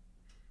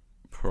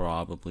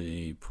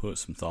probably put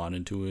some thought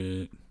into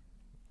it.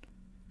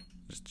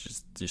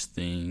 Just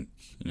think,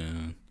 you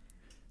know,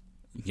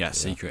 you got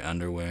secret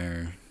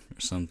underwear or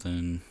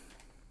something.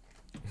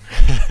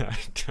 I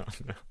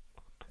don't know.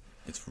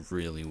 It's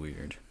really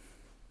weird.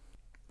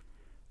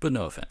 But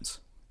no offense.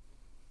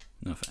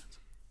 No offense.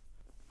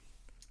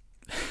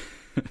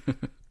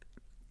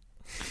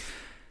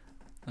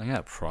 I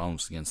got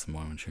problems against the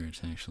Mormon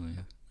Church. Actually,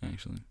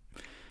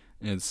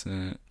 it's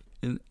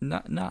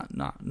not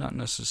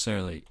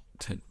necessarily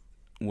to.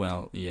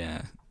 Well,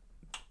 yeah,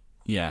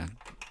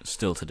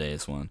 still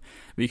today's one,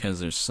 because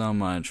there's so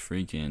much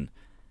freaking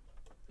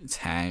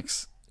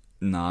tax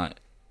not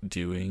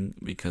doing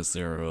because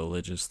they're a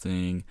religious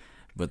thing,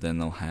 but then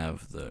they'll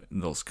have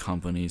those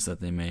companies that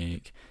they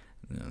make,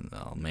 and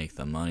they'll make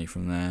the money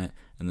from that,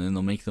 and then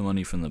they'll make the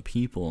money from the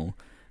people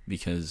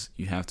because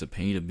you have to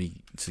pay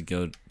to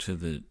go to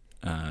the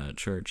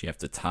church. You have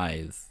to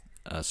tithe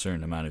a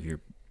certain amount of your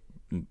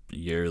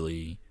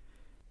yearly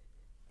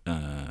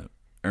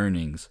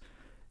earnings.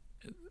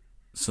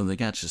 So they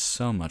got just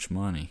so much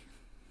money,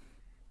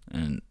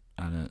 and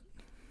I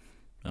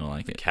don't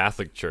like it.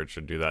 Catholic Church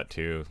would do that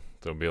too.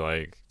 They'll be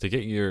like, to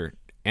get your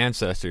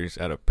ancestors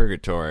out of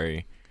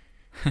purgatory,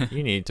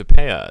 you need to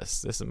pay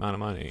us this amount of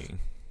money.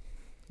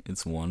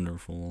 It's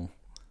wonderful.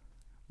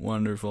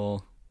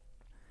 Wonderful.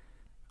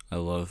 I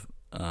love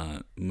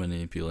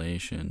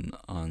manipulation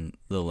on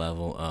the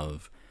level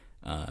of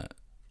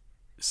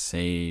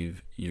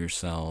save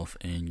yourself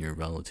and your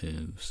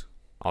relatives.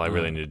 All I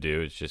really need to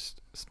do is just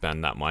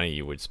spend that money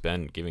you would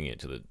spend giving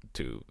it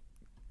to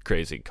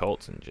crazy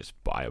cults and just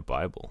buy a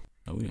Bible.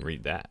 Oh, yeah. And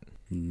read that.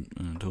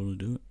 Totally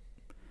do it.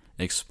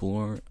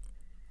 Explore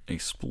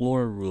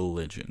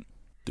religion.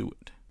 Do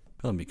it.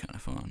 That'll be kind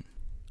of fun.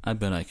 I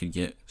bet I could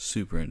get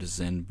super into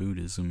Zen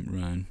Buddhism,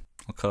 Ryan.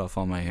 I'll cut off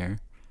all my hair.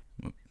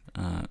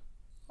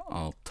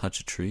 I'll touch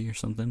a tree or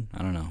something.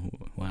 I don't know.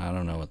 Well, I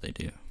don't know what they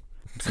do.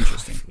 It's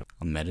interesting.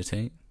 I'll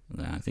meditate.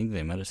 I think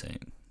they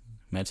meditate.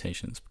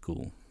 Meditation's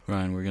cool.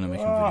 Ryan, we're gonna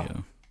make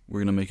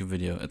a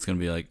video. It's gonna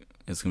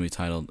be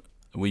titled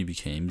 "We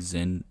Became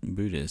Zen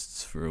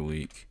Buddhists for a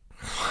Week."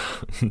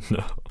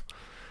 No.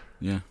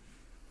 Yeah.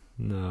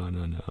 No.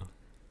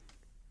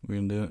 We're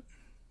gonna do it.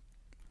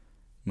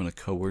 I'm gonna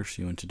coerce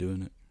you into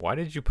doing it. Why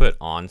did you put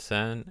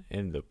onsen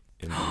in the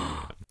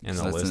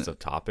list of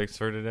topics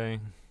for today?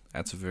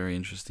 That's a very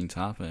interesting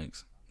topic.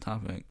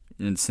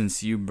 And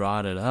since you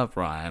brought it up,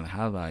 Ryan,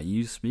 how about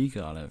you speak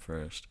on it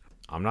first?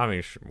 I'm not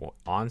even sure. Well,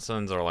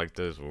 onsens are like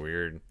those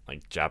weird,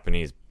 like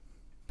Japanese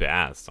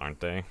baths, aren't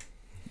they?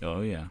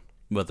 Oh yeah,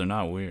 but they're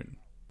not weird.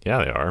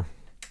 Yeah, they are.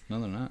 No,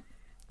 they're not.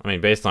 I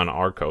mean, based on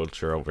our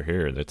culture over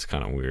here, that's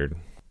kind of weird.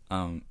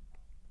 Not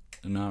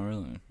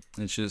really.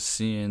 It's just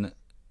seeing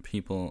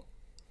people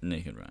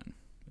naked, Ryan.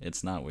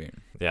 It's not weird.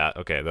 Yeah,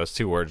 okay, those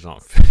two words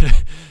don't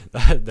fit.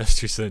 Those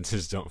two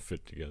sentences don't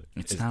fit together.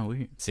 It's not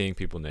weird. Seeing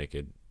people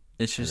naked.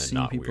 It's just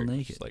seeing people weird.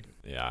 naked. Just like,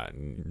 yeah,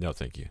 no,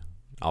 thank you.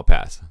 I'll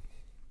pass.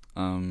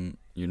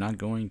 You're not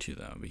going to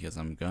though, because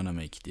I'm gonna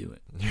make you do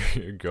it.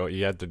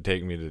 You have to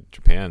take me to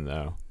Japan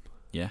though.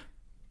 Yeah,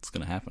 it's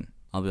gonna happen.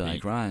 I'll be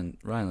like, Ryan,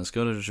 let's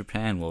go to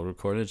Japan. We'll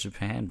record a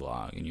Japan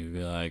blog, and you'll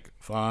be like,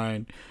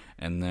 fine.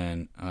 And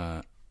then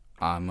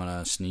I'm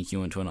gonna sneak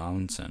you into an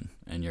onsen,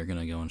 and you're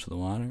gonna go into the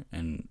water,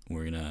 and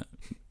we're gonna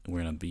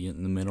be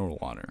in the mineral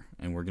water,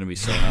 and we're gonna be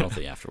so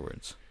healthy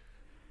afterwards.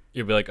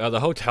 You'll be like, oh,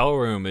 the hotel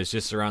room is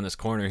just around this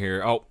corner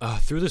here. Oh,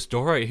 through this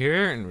door right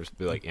here, and we'll just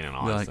be like in an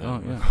onsen. Like,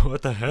 oh, yeah.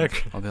 What the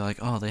heck? I'll be like,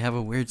 oh, they have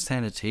a weird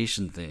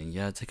sanitation thing.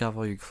 Yeah, take off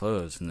all your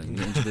clothes and then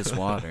get into this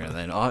water, and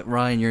then, oh,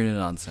 Ryan, you're in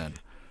an onsen.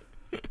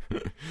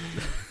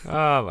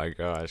 Oh my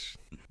gosh.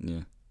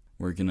 Yeah,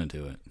 we're gonna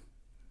do it.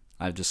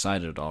 I've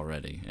decided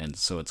already, and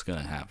so it's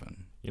gonna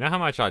happen. You know how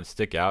much I'd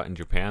stick out in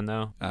Japan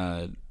though?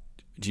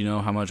 Do you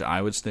know how much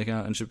I would stick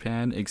out in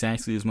Japan?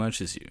 Exactly as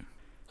much as you.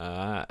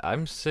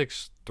 I'm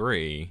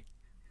 6'3".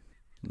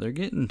 They're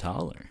getting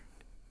taller.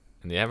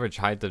 And the average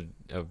height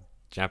of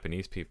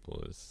Japanese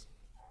people is...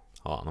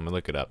 Hold on, let me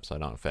look it up so I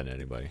don't offend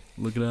anybody.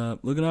 Look it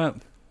up.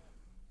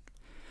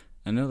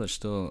 I know they're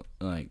still,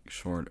 like,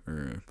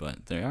 shorter,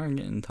 but they are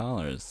getting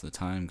taller as the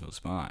time goes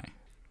by.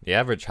 The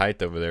average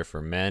height over there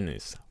for men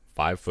is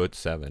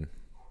 5'7".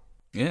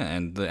 Yeah,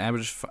 and the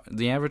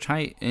average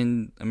height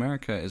in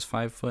America is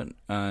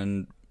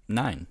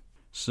 5'9".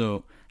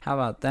 So... how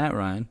about that,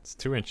 Ryan? It's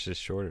 2 inches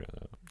shorter,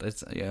 though.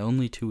 That's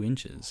only 2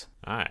 inches.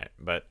 All right,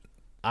 but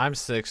I'm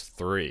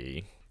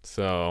 6'3",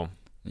 so...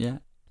 Yeah,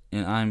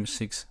 and I'm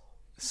 6'7",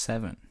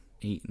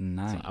 8, and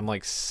 9. So I'm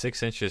like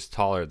 6 inches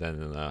taller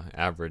than the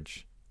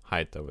average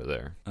height over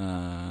there.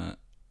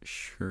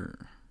 Sure,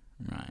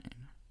 Ryan.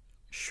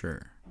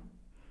 Sure.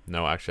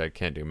 No, actually, I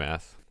can't do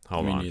math.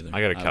 Hold Me on. neither.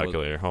 I got a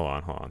calculator. Hold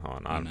on.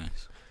 Oh,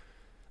 nice.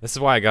 This is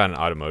why I got an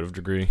automotive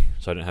degree,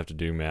 so I didn't have to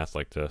do math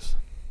like this.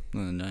 Oh,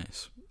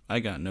 nice. I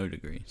got no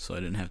degree, so I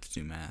didn't have to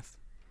do math.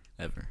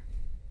 Ever.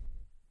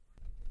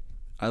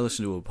 I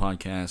listen to a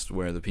podcast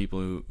where the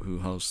people who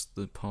host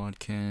the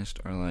podcast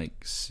are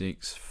like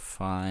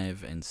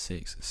 6'5" and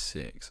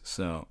 6'6".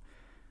 So,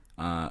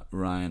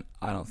 Ryan,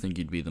 I don't think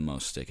you'd be the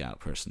most stick out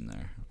person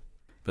there.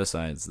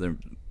 Besides,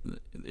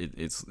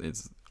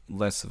 it's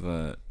less of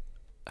a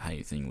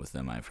height thing with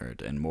them, I've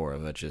heard, and more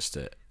of a just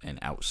an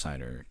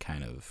outsider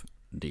kind of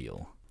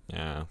deal.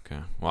 Yeah,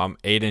 okay. Well, I'm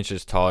 8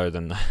 inches taller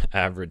than the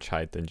average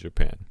height in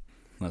Japan.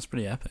 That's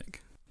pretty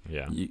epic.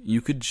 Yeah.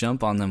 You could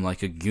jump on them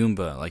like a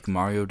Goomba, like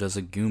Mario does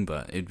a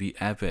Goomba. It'd be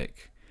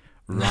epic.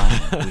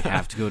 Ryan, we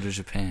have to go to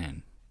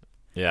Japan.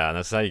 Yeah, and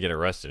that's how you get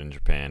arrested in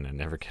Japan and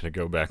never get to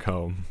go back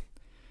home.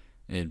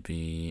 It'd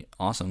be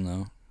awesome,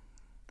 though.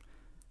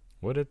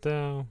 Would it,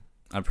 though?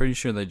 I'm pretty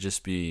sure they'd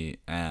just be...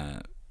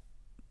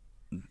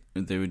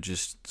 they would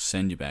just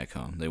send you back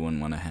home. They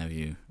wouldn't want to have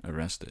you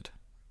arrested.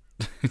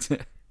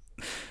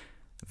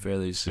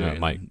 Fairly soon. Yeah, it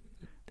might,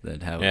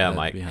 that'd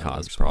might be how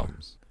cause works.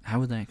 problems. How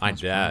would that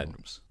cause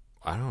problems?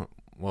 I don't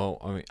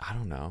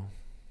know.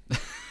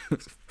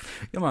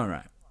 Come on,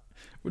 Ryan.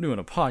 We're doing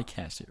a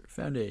podcast here.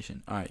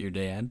 Foundation. All right, your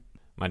dad?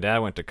 My dad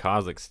went to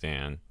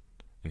Kazakhstan,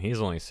 and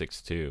he's only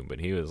 6'2", but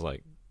he was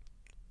like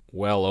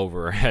well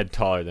over a head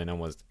taller than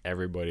almost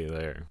everybody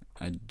there.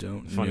 I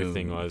don't know. Funny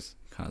thing was,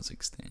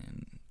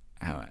 Kazakhstan.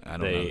 I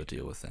don't know how to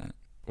deal with that.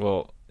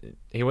 Well,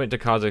 he went to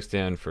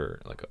Kazakhstan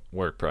for like a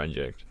work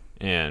project,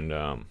 and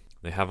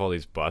they have all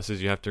these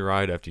buses you have to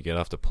ride after you get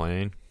off the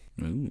plane.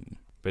 Ooh.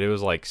 But it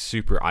was like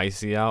super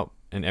icy out,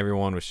 and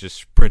everyone was just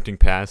sprinting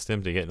past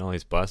him to get in all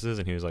these buses,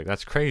 and he was like,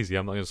 "That's crazy.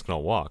 I'm not just gonna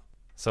walk."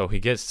 So he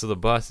gets to the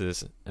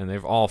buses, and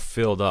they've all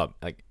filled up.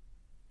 Like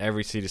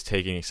every seat is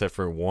taken except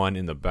for one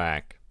in the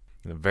back,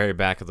 in the very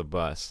back of the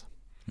bus.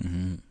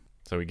 Mm-hmm.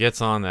 So he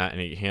gets on that, and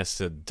he has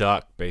to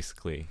duck,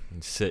 basically,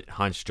 and sit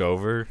hunched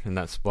over in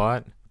that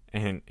spot.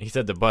 And he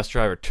said the bus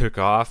driver took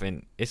off,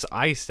 and it's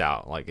iced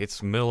out. Like,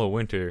 it's middle of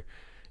winter,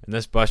 and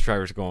this bus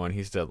driver's going,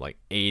 he said, like,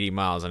 80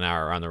 miles an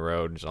hour on the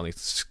road, just on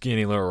these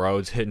skinny little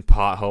roads, hitting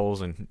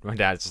potholes, and my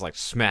dad's just, like,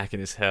 smacking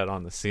his head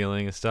on the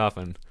ceiling and stuff,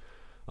 and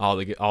all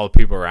the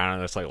people around him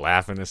are just, like,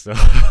 laughing and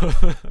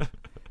stuff.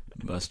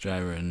 Bus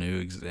driver knew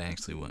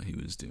exactly what he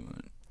was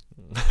doing.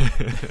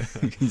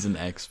 He's an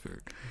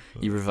expert.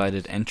 He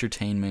provided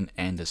entertainment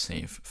and a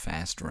safe,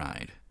 fast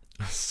ride.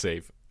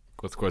 Safe,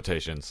 with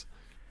quotations.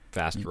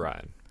 Fast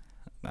ride.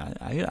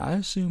 I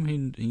assume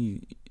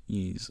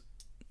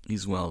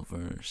he's well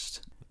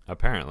versed.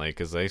 Apparently,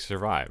 because they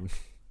survived.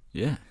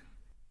 Yeah.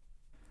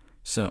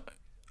 So,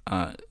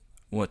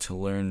 what to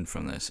learn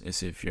from this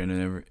is if you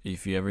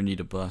ever need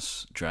a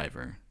bus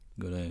driver,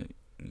 go to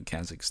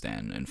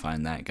Kazakhstan and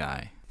find that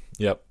guy.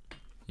 Yep.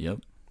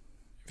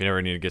 If you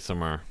ever need to get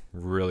somewhere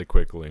really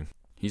quickly.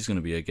 He's going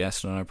to be a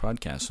guest on our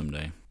podcast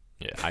someday.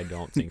 Yeah, I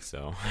don't think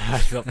so.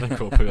 I don't think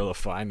we'll be able to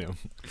find him.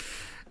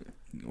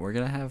 We're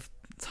going to have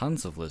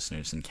tons of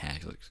listeners in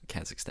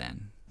Kazakhstan.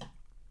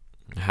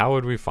 How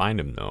would we find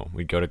him, though?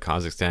 We'd go to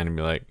Kazakhstan and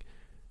be like,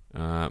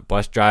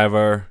 bus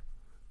driver,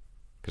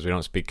 because we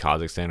don't speak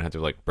Kazakhstan. We have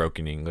to like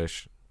broken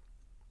English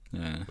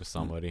with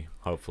somebody,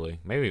 hopefully.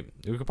 Maybe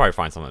we could probably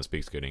find someone that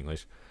speaks good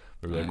English.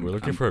 We're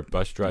looking for a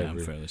bus driver. Yeah, I'm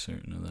fairly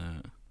certain of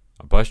that.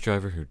 A bus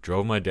driver who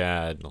drove my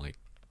dad like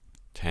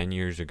 10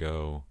 years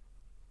ago,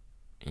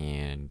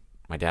 and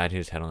my dad hit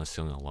his head on the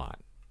ceiling a lot.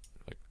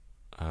 Like,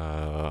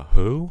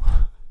 who?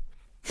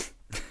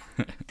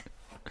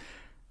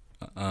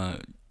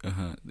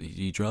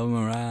 He drove him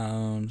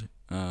around.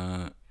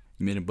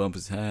 He made him bump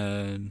his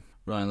head.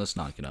 Ryan, let's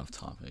not get off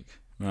topic,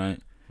 right?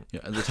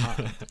 Yeah,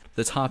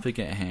 the topic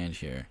at hand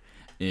here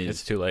is...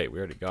 It's too late. We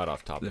already got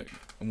off topic.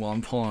 Well,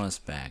 I'm pulling us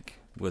back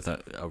with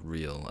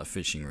a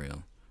fishing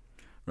reel.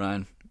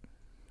 Ryan,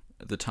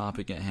 the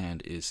topic at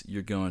hand is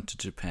you're going to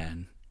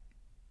Japan.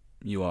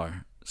 You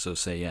are. So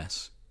say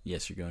yes.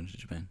 Yes, you're going to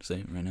Japan. Say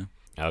it right now.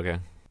 Okay.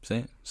 Say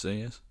it. Say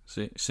yes.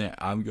 Say it.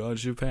 I'm going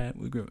to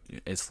Japan.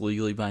 It's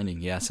legally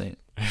binding. Yeah, say it.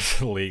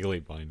 It's legally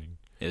binding.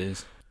 It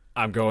is.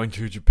 I'm going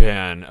to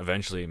Japan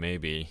eventually,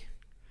 maybe.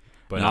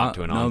 But not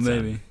to an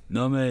onsen.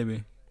 No,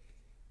 maybe.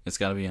 It's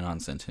got to be an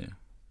onsen, too.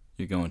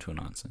 You're going to an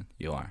onsen.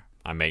 You are.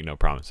 I make no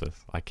promises.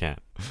 I can't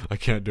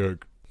do it.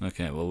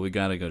 Okay, well, we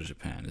got to go to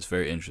Japan. It's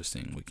very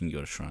interesting. We can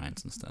go to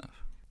shrines and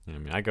stuff. I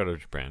mean, I go to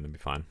Japan. It'd be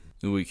fun.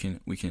 We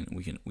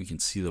can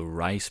see the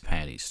rice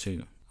paddies,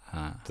 too.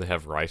 Do they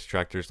have rice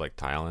tractors like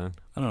Thailand?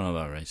 I don't know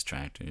about rice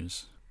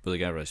tractors, but they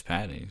got rice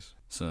paddies,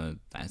 so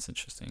that's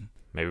interesting.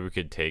 Maybe we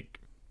could take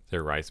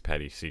their rice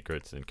paddy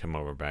secrets and come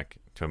over back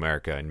to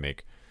America and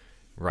make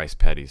rice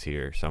paddies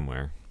here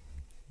somewhere.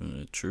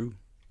 True.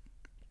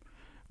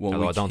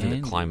 Although I don't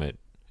think the climate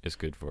is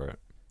good for it.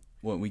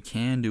 What we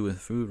can do with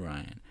food,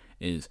 Ryan,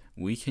 is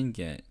we can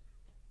get,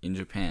 in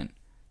Japan,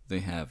 they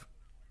have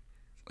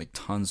like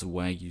tons of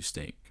Wagyu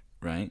steak,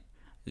 right?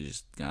 They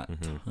just got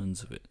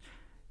tons of it.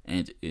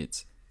 And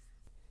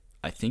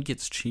I think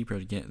it's cheaper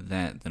to get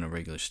that than a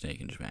regular steak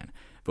in Japan.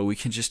 But we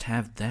can just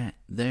have that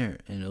there,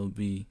 and it'll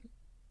be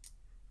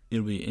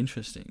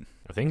interesting.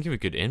 I think we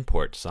could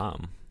import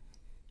some.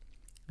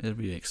 It'll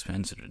be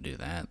expensive to do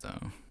that,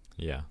 though.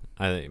 Yeah,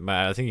 I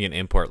think you can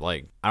import,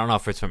 like, I don't know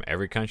if it's from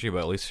every country, but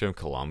at least from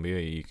Colombia,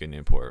 you can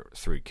import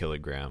 3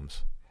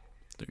 kilograms.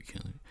 3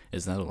 kilograms?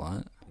 Is that a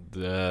lot?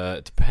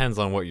 It depends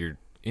on what you're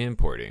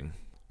importing.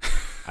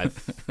 I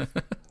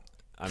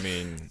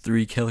mean...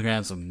 3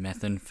 kilograms of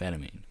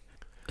methamphetamine.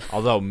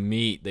 Although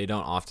meat, they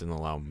don't often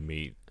allow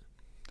meat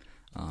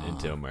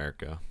into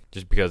America.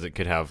 Just because it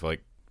could have,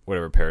 like,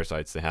 whatever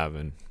parasites they have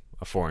in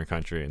a foreign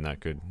country, and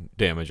that could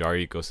damage our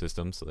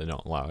ecosystem, so they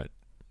don't allow it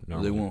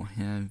normally.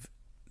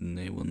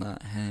 They will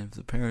not have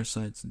the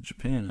parasites in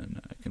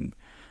Japan.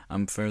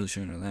 I'm fairly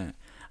sure of that.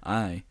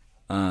 I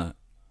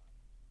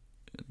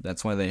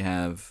That's why they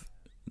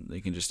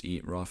can just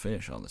eat raw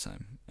fish all the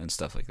time and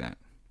stuff like that.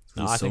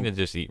 No, I think they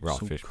just eat raw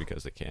fish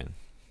because they can.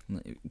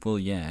 Well,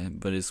 yeah,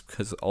 but it's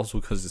because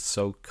it's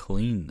so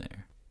clean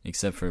there,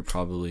 except for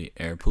probably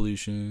air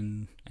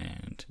pollution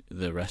and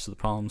the rest of the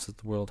problems that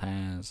the world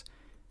has,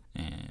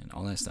 and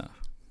all that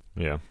stuff.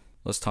 Yeah.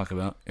 Let's talk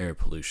about air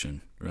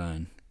pollution,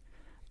 Ryan.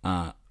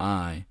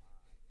 I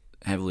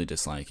heavily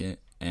dislike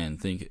it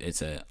and think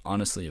it's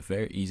honestly a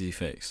very easy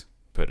fix.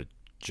 Put a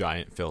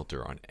giant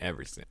filter on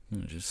everything.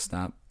 Just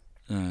stop.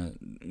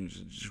 We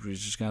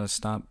just gotta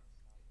stop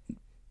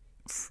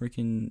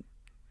freaking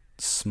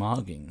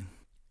smogging.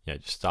 Yeah,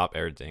 just stop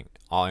everything.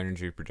 All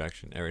energy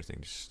production, everything.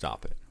 Just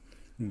stop it.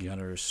 You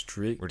gotta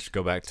restrict. Or just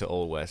go back to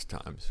Old West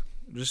times.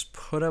 Just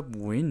put up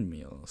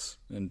windmills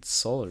and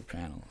solar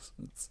panels.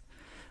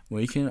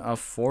 We can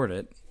afford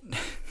it.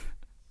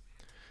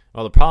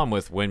 Well, the problem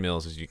with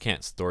windmills is you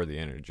can't store the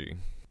energy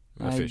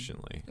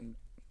efficiently.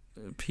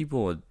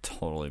 People would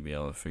totally be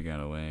able to figure out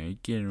a way. Are you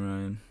kidding,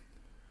 Ryan?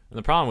 And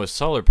the problem with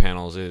solar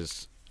panels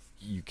is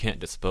you can't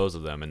dispose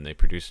of them, and they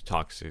produce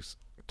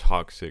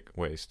toxic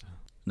waste.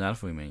 Not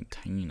if we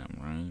maintain them,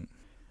 right?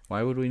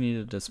 Why would we need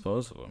to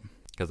dispose of them?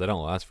 Because they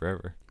don't last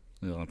forever.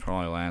 They'll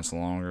probably last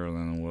longer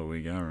than what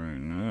we got right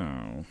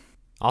now.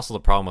 Also, the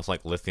problem with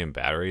like lithium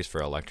batteries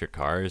for electric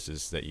cars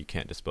is that you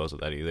can't dispose of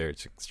that either.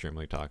 It's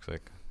extremely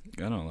toxic.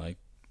 I don't like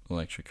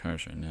electric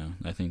cars right now.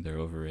 I think they're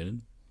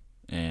overrated,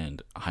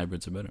 and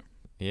hybrids are better.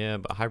 Yeah,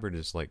 but hybrid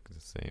is like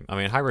the same. I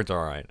mean, hybrids are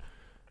alright.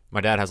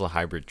 My dad has a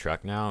hybrid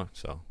truck now,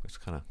 so it's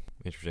kind of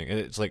interesting.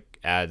 It's like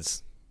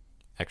adds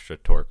extra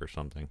torque or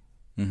something.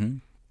 Mm-hmm.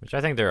 Which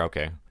I think they're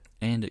okay.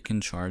 And it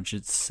can charge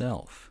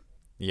itself.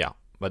 Yeah,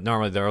 but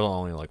normally they're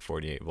only like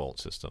 48 volt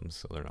systems,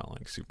 so they're not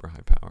like super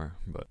high power.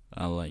 But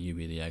I'll let you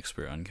be the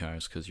expert on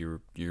cars because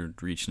you're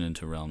reaching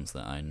into realms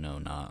that I know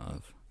not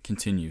of.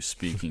 Continue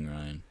speaking,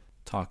 Ryan.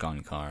 Talk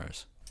on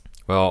cars.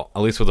 Well,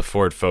 at least with the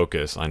Ford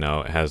Focus, I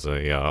know it has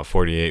a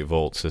 48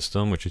 volt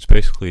system, which is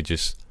basically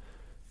just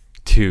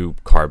 2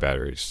 car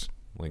batteries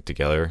linked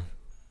together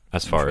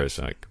as far as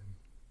like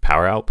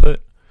power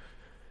output.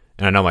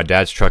 And I know my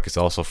dad's truck is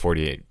also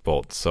 48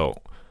 volts, so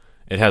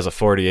it has a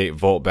 48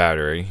 volt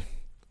battery,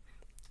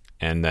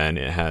 and then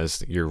it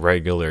has your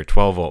regular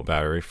 12 volt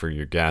battery for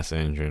your gas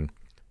engine,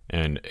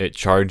 and it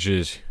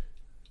charges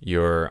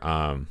your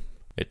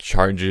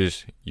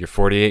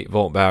 48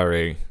 volt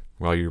battery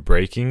while you're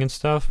braking and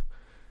stuff.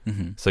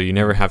 Mm-hmm. So you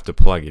never have to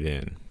plug it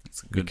in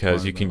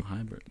because you can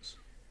hybrids.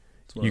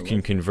 You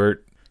can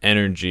convert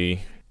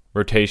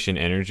rotation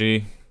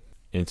energy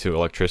into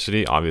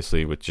electricity,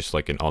 obviously with just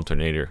like an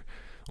alternator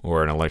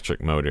or an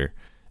electric motor.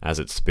 As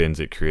it spins,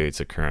 it creates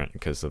a current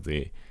because of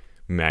the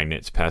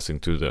magnets passing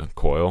through the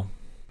coil.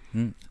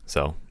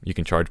 So you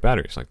can charge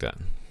batteries like that.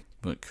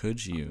 But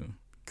could you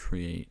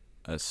create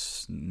a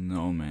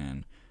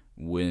snowman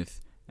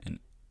with an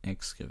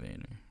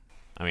excavator?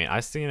 I mean,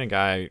 I've seen a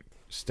guy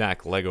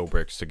stack Lego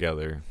bricks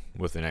together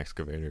with an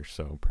excavator,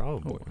 so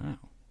probably. Oh, wow.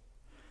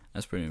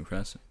 That's pretty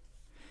impressive.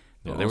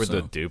 Yeah, they were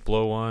the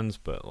Duplo ones,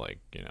 but like,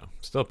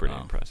 still pretty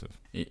impressive.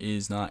 It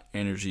is not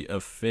energy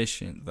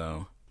efficient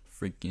though.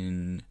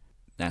 Freaking,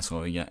 that's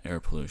why we got air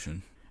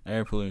pollution.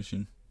 Air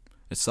pollution.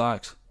 It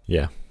sucks.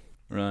 Yeah.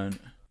 Ryan,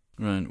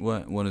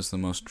 what is the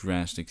most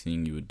drastic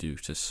thing you would do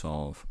to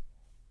solve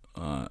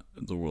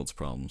the world's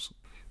problems?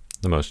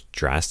 The most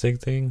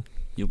drastic thing?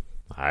 Yep.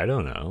 I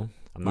don't know.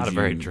 I'm not a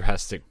very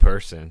drastic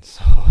person,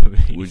 so I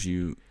mean, would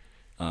you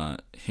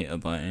hit a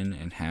button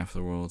and half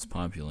the world's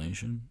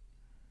population?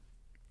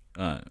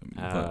 But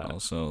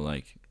also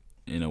like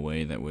in a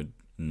way that would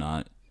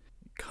not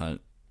cut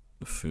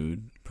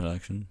food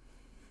production,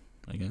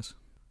 I guess.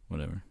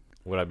 Whatever.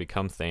 Would I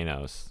become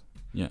Thanos?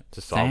 Yeah.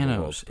 To solve the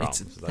world's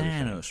problems? It's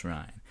Thanos,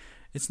 Ryan.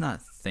 It's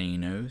not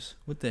Thanos.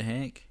 What the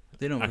heck?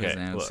 They don't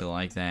pronounce it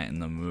like that in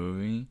the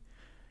movie.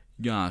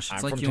 Gosh,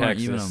 it's like you aren't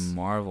even a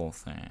Marvel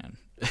fan.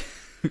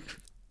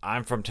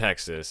 I'm from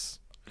Texas,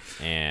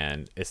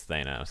 and it's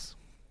Thanos.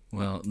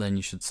 Well, then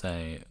you should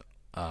say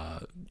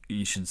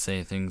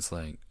things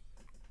like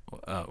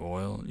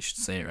oil. You should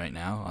say it right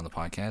now on the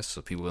podcast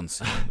so people can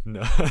see it.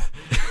 No.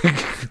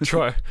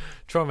 Troy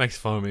makes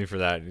fun of me for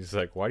that. He's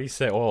like, why do you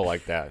say oil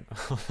like that?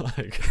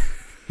 Like,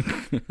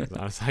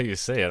 that's how you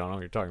say it. I don't know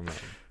what you're talking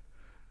about.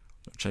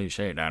 That's how you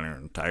say it down here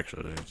in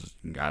Texas. It's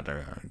got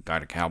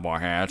the cowboy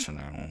hats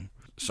and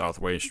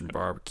Southwestern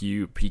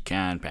barbecue,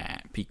 pecan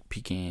pie.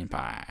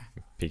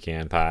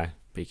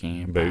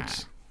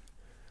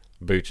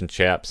 Boots and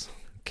chaps,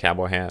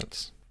 cowboy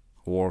hats,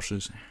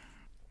 horses,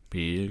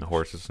 pigs,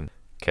 and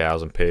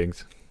cows and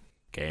pigs.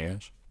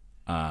 Cows.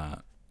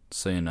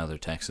 Say another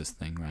Texas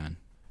thing, Ryan.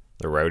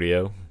 The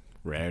rodeo.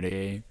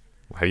 Rodeo.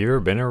 Have you ever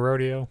been to a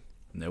rodeo?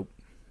 Nope.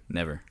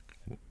 Never.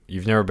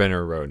 You've never been to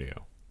a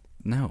rodeo?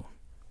 No.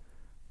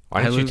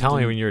 Why didn't you tell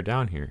me when you were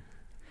down here?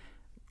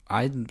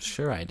 I'm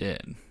sure I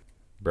did.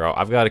 Bro,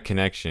 I've got a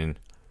connection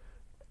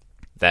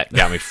that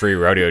got me free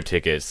rodeo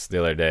tickets the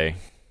other day.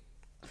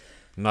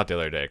 Not the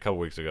other day, a couple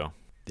weeks ago.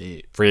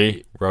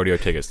 Free rodeo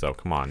tickets, though.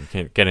 Come on. You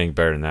can't get any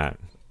better than that.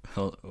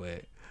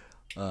 Wait.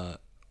 Uh,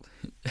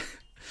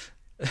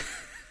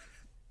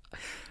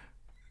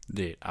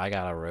 dude, I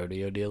got a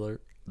rodeo dealer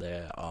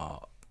that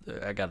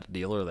I got a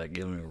dealer that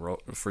gives me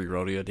free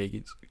rodeo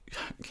tickets.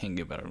 Can't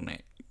get better than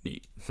that.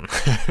 Neat.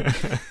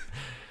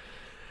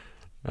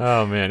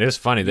 Oh man, it was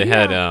funny. They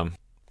had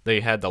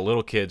the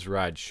little kids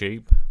ride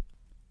sheep.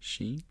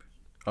 Sheep.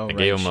 Oh, They right,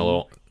 gave them sheep. a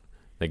little.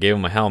 They gave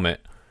them a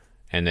helmet,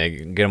 and they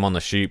get them on the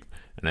sheep,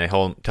 and they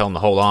tell them to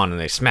hold on, and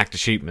they smack the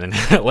sheep, and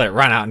then let it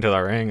run out into the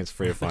ring. It's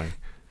pretty funny.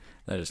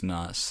 That is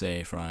not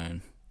safe,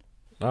 Ryan.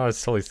 Oh,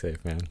 it's totally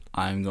safe, man.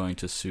 I'm going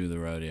to sue the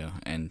rodeo,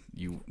 and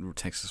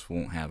Texas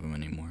won't have them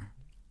anymore.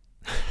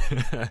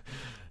 Yeah,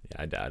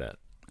 I doubt it.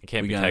 It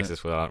can't We be got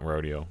Texas without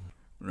rodeo.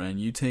 Ryan,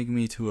 you take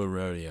me to a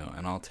rodeo,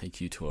 and I'll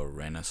take you to a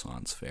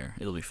Renaissance fair.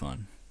 It'll be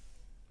fun.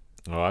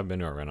 Oh, I've been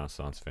to a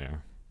Renaissance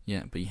fair.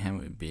 Yeah, but you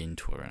haven't been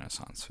to a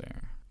Renaissance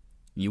fair.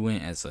 You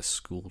went as a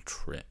school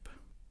trip.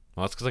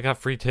 Well, that's because I got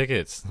free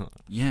tickets.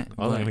 Yeah,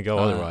 I wasn't gonna go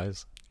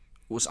otherwise.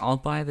 I'll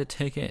buy the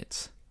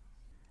tickets,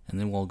 and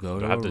then we'll go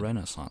Do I to have a to-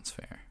 Renaissance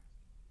fair.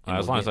 And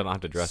As we'll long as get I don't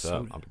have to dress up,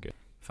 soda. I'll be good.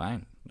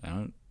 Fine.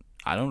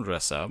 I don't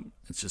dress up.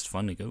 It's just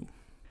fun to go.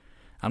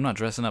 I'm not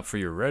dressing up for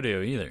your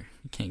rodeo either.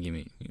 You can't give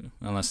me,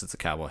 unless it's a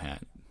cowboy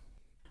hat.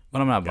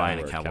 But I'm not buying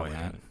a Gotta wear cowboy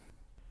hat.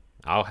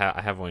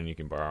 I have one you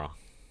can borrow.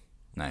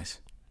 Nice.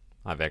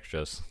 I have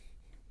extras.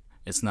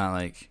 It's not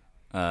like,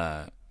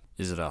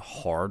 is it a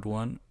hard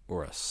one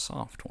or a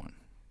soft one?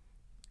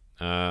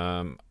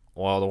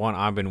 Well, the one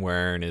I've been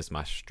wearing is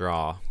my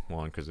straw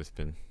one because it's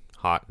been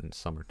hot in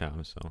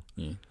summertime, so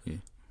Yeah.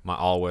 my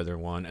all-weather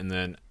one, and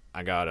then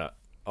I got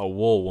a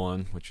wool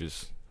one, which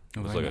was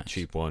Oh, was very like a nice.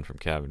 cheap one from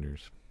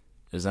Cavender's.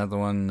 Is that the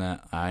one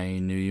that I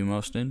knew you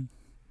most in?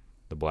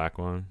 The black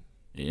one.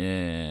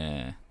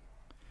 Yeah.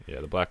 Yeah,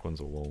 the black one's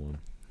a wool one.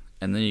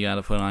 And then you got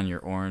to put on your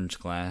orange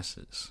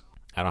glasses.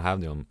 I don't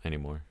have them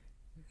anymore.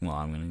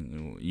 Well,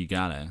 you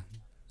gotta.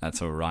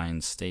 That's a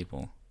Ryan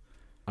staple.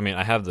 I mean,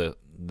 I have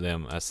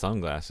them as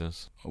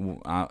sunglasses. I'm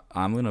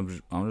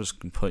just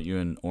gonna put you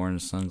in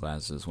orange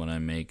sunglasses when I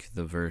make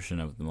the version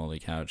of the Moldy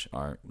Couch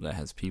art that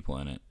has people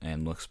in it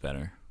and looks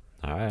better.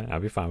 All right, I'll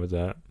be fine with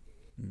that.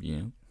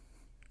 Yeah.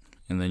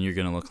 And then you're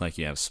gonna look like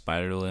you have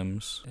spider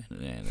limbs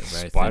and a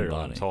very Spider thin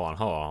body. limbs. Hold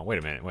on. Wait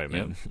a minute.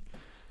 Yep.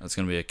 That's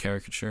gonna be a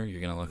caricature.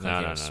 You're gonna look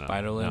like you have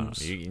spider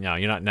limbs. No,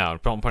 you're not. No,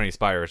 don't put any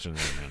spiders in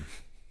there, man.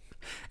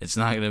 It's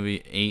not gonna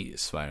be 8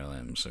 spider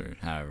limbs or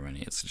however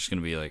many. It's just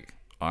gonna be like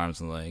arms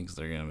and legs.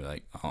 They're gonna be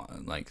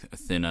like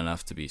thin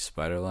enough to be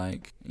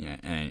spider-like. Yeah,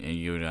 and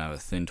you would have a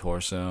thin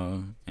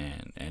torso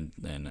and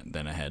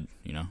then a head.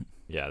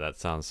 Yeah, that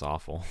sounds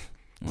awful.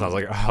 Sounds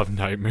like I have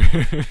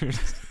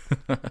nightmares.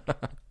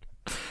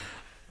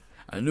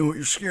 I know what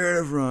you're scared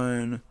of,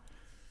 Ryan.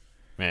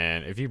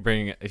 Man, if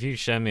you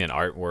send me an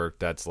artwork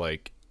that's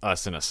like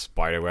us in a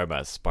spider web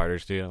as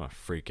spiders do, I'm gonna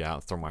freak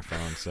out, throw my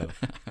phone, so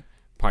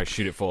probably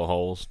shoot it full of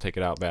holes, take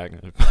it out back.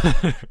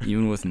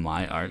 Even with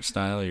my art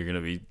style, you're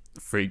gonna be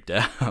freaked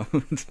out.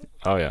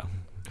 Oh yeah.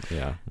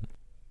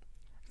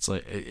 It's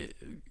like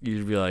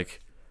you'd be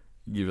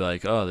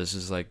like, oh, this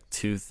is like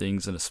 2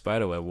 things in a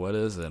spider web. What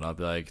is it? I'll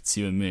be like, it's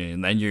you and me,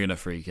 and then you're gonna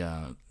freak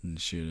out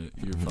and shoot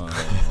it. You're fine.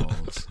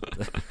 Holes.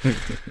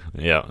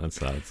 Yeah, that's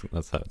how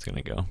it's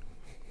gonna go.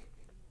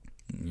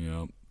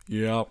 Yep.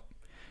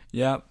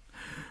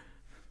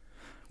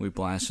 We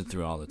blasted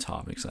through all the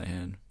topics I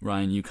had.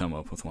 Ryan, you come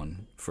up with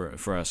one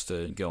for us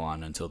to go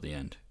on until the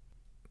end.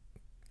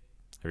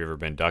 Have you ever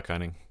been duck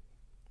hunting?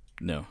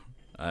 No,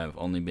 I've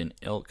only been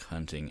elk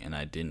hunting, and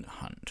I didn't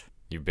hunt.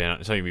 You've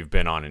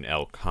been on an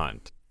elk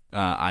hunt.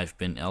 I've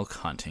been elk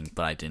hunting,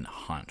 but I didn't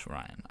hunt,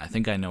 Ryan. I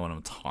think I know what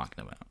I'm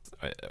talking about.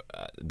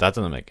 That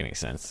doesn't make any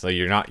sense. So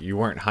you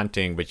weren't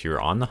hunting, but you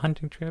were on the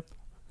hunting trip?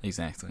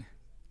 Exactly.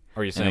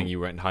 Or are you saying you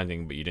went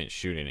hunting, but you didn't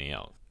shoot any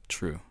elk?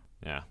 True.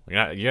 Yeah,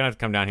 you're gonna have to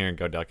come down here and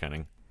go duck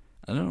hunting.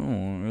 I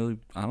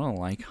don't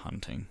like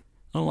hunting.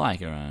 I don't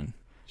like it, Ryan.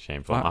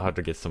 Shameful. Wow. I'll have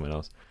to get someone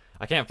else.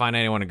 I can't find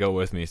anyone to go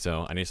with me,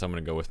 so I need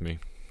someone to go with me.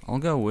 I'll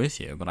go with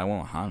you, but I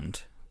won't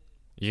hunt.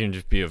 You can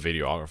just be a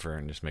videographer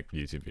and just make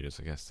YouTube videos,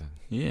 I guess. Then.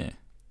 Yeah.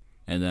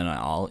 And then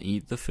I'll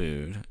eat the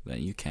food that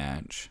you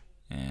catch,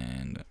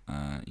 and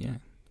yeah.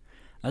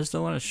 I just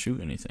don't want to shoot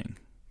anything.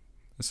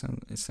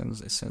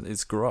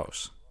 It's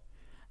gross.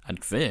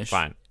 I'd fish.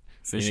 Fine.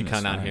 Fishing You can come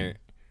is down fine. here,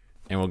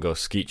 and we'll go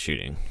skeet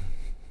shooting.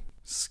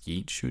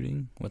 Skeet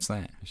shooting? What's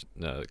that?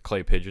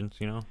 Clay pigeons,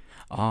 Oh,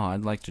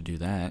 I'd like to do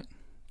that.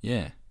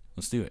 Yeah,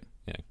 let's do it.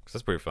 Yeah, 'cause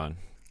that's pretty fun.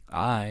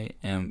 I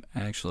am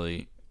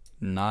actually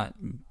not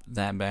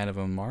that bad of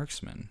a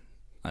marksman.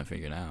 I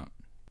figured out.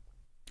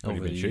 What have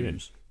you Over been the shooting?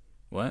 years.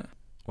 What?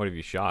 What have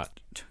you shot?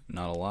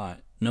 Not a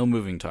lot. No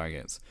moving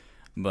targets.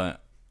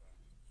 But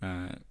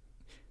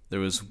there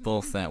was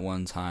both that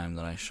one time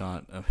that I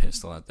shot a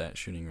pistol at that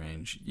shooting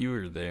range. You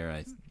were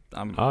there.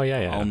 I'm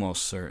Yeah.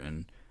 almost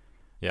certain.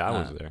 Yeah, I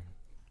was there.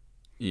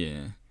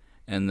 Yeah.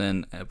 And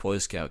then at Boy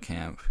Scout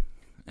camp,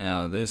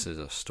 now this is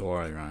a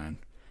story, Ryan.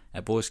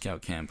 At Boy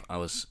Scout camp,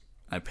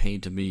 I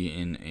paid to be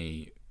in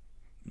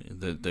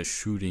the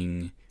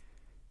shooting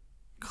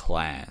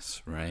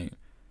class, right?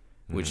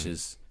 Which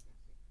is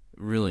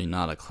really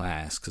not a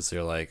class, because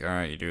they're like, all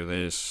right, you do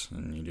this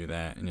and you do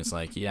that, and it's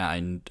like, yeah, I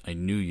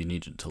knew you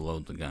needed to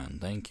load the gun,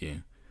 thank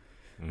you,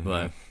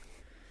 but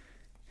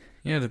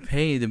yeah, to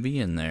pay to be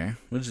in there,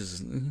 which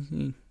is,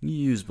 you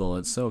use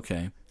bullets,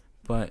 okay,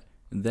 but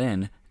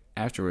then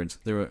afterwards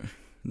they were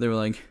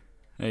like,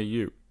 hey,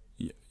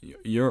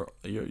 you're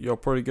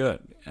pretty good.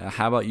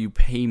 How about you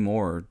pay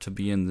more to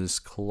be in this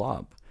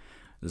club?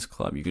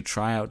 You could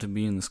try out to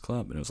be in this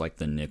club, and it was like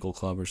the Nickel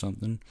Club or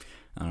something.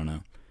 I don't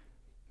know.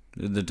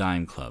 The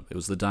Dime Club. It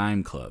was the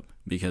Dime Club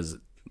because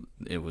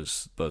it was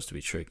supposed to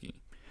be tricky.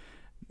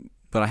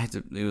 But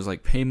it was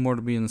like, pay more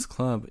to be in this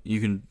club. You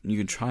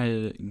can try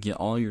to get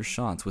all your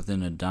shots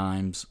within a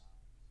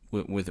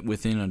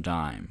within a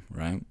dime,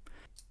 right?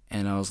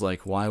 And I was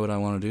like, why would I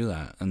want to do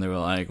that? And they were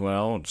like,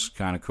 well, it's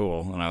kind of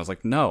cool. And I was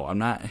like, no, I'm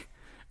not.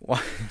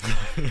 Why?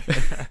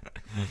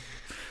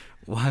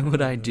 Why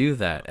would I do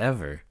that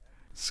ever?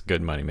 It's a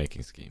good money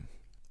making scheme.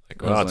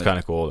 Like, well, it's kind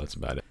of cool. That's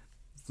about it.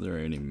 Is there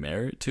any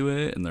merit to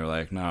it? And they're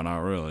like, no, not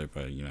really.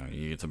 But,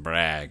 you get to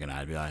brag. And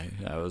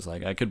I was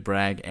like, I could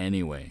brag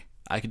anyway.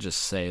 I could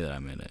just say that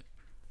I'm in it.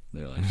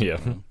 They're like, yeah.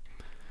 Well.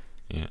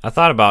 Yeah. I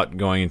thought about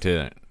going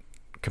into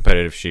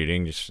competitive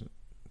shooting just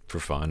for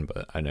fun,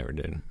 but I never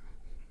did.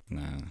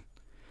 Nah.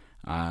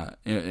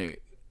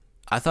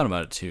 I thought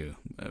about it too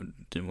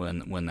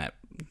when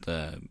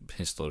the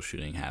pistol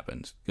shooting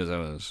happened, because that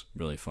was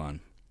really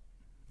fun.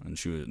 And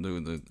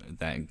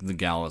the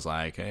gal was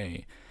like,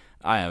 "Hey,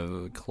 I have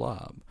a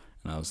club,"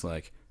 and I was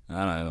like,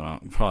 "I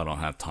probably don't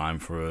have time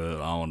for it.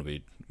 I don't want to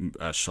be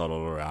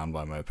shuttled around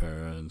by my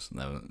parents."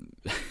 And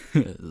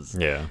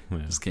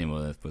that just came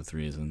with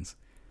reasons,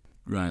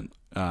 right?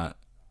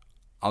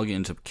 I'll get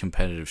into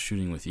competitive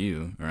shooting with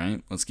you. All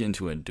right, let's get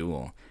into a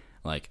duel.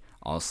 Like,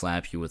 I'll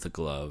slap you with a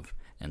glove,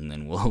 and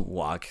then we'll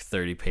walk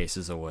 30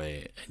 paces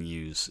away and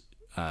use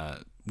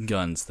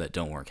guns that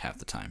don't work half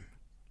the time.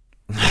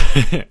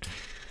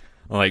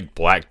 Like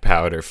black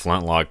powder,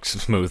 flintlock,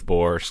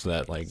 smoothbore, so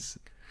that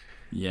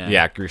the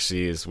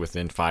accuracy is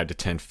within 5 to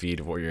 10 feet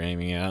of what you're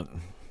aiming at.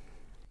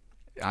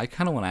 I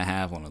kind of want to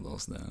have one of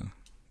those though,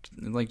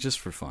 like just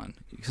for fun,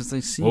 because they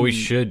seem. What we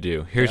should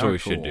do. Here's what we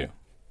should do.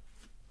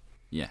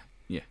 Yeah.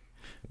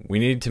 We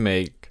need to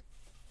make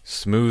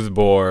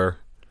smoothbore,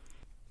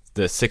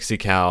 the 60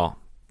 cal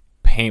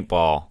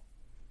paintball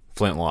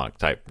flintlock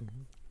type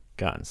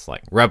guns,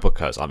 like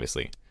replicas,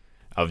 obviously,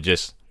 of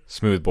just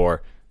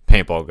smoothbore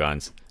paintball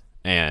guns,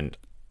 and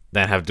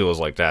then have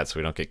duels like that so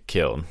we don't get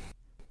killed.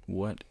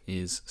 What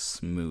is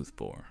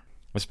smoothbore?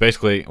 It's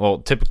basically,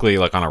 typically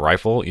like on a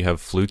rifle, you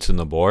have flutes in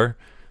the bore,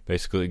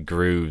 basically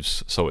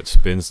grooves so it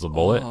spins the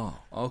bullet. Oh,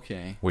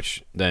 okay.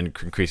 Which then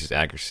increases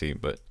accuracy,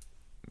 but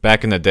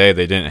back in the day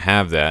they didn't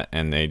have that,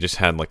 and they just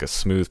had like a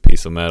smooth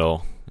piece of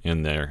metal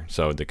in there,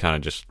 so they kind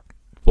of just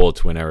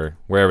bullets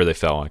wherever they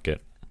felt like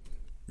it.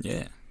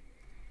 Yeah.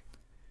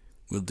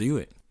 We'll do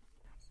it.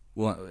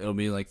 Well, it'll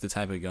be like the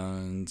type of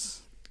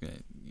guns. Okay,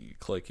 you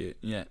click it.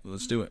 Yeah,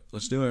 let's do it.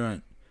 Let's do it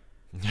right.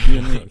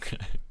 Okay.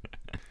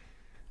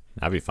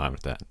 I'd be fine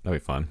with that.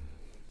 That'd be fun.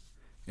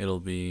 It'll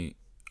be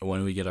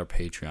when we get our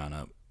Patreon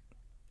up,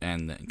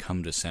 and then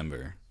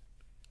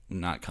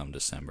not come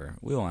December.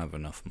 We won't have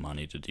enough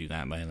money to do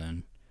that by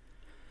then.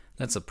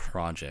 That's a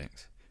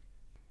project.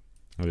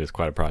 It is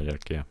quite a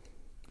project, yeah.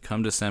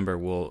 Come December,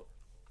 we'll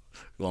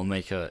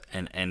make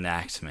an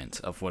enactment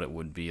of what it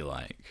would be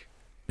like.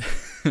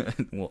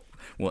 we'll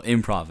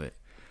improv it.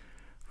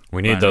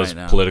 We need those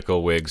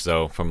political wigs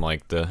though from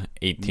like the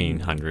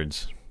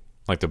 1800s,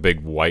 like the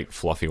big white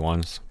fluffy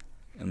ones.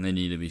 And they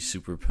need to be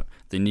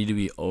they need to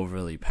be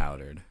overly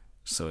powdered,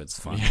 so it's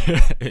fun.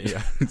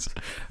 Yeah.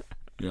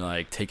 You're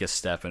like, take a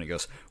step and it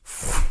goes.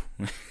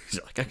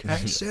 You're like, I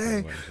can't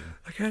say.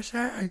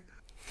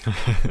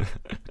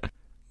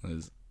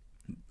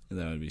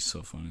 That would be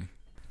so funny.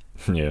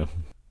 Yeah.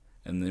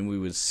 And then we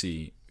would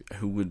see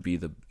who would be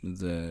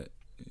the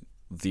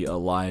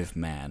alive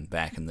man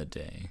back in the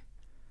day.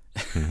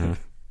 Mm-hmm.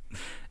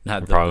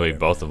 Not probably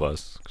both of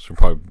us, because we're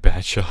probably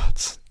bad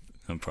shots.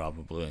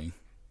 Probably.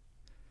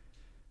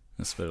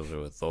 Especially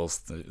with those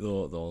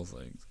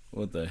things.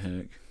 What the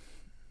heck?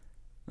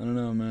 I don't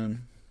know,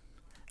 man.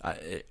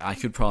 I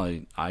could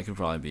probably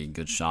be a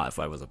good shot if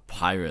I was a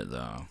pirate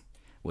though,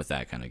 with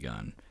that kind of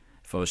gun.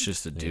 If I was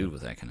just a dude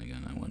with that kind of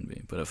gun, I wouldn't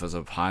be. But if I was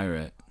a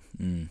pirate,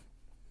 that'd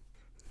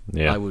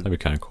be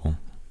kind of cool.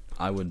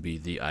 I would be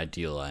the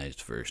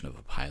idealized version of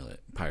a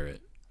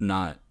pirate,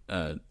 not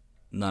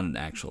an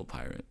actual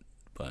pirate,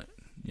 but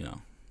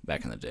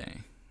back in the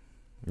day.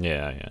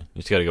 Yeah. You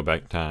just got to go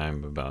back in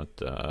time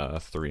about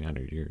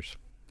 300 years.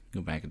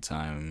 Go back in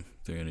time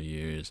 300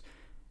 years.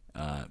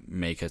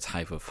 Make a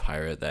type of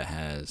pirate that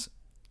has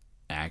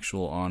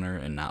actual honor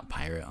and not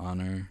pirate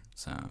honor.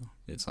 So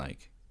it's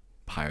like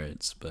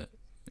pirates, but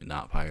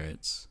not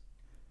pirates.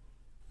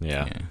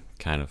 Yeah.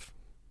 Kind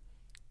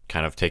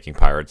of taking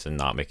pirates and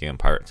not making them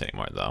pirates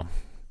anymore, though.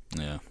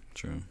 Yeah,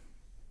 true.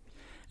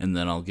 And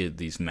then I'll get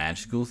these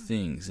magical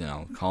things, and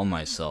I'll call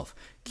myself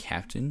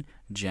Captain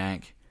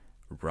Jack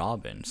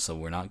Robin, so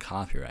we're not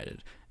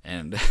copyrighted.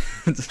 And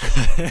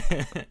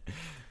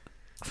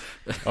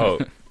Oh,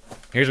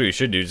 here's what you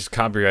should do: just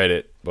copyright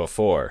it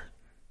before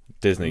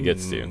Disney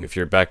gets to you. If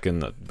you're back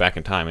in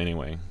time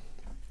anyway,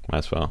 might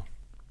as well.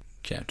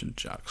 Captain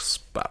Jack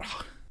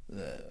Sparrow.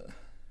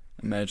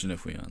 Imagine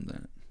if we owned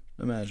that.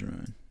 Imagine,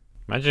 Ryan.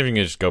 Imagine if you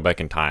can just go back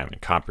in time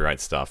and copyright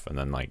stuff, and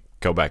then like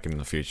go back into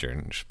the future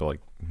and just be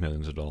like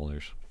millions of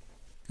dollars.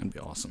 That'd be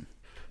awesome.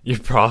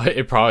 You'd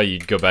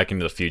go back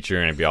into the future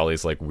and it'd be all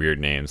these like weird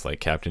names like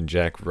Captain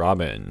Jack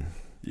Robin.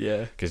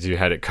 Yeah. Because you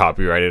had it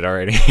copyrighted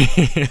already.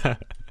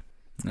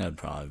 That'd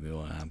probably be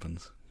what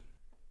happens.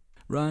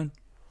 Ryan.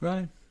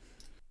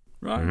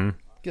 Mm-hmm.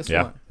 Guess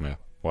what? Yeah.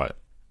 What?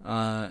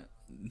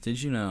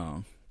 Did you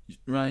know,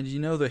 Ryan? Did you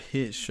know the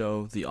hit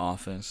show The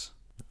Office?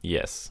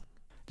 Yes.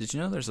 Did you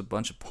know there's a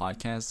bunch of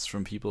podcasts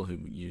from people who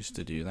used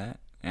to do that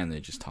and they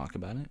just talk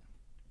about it?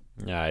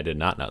 Yeah, I did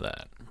not know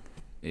that.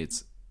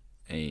 It's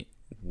a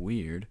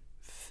weird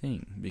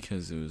thing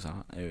because it was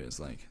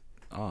like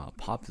a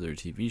popular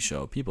TV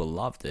show. People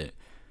loved it.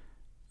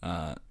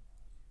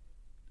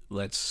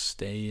 Let's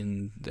stay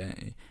in that.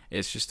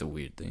 It's just a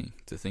weird thing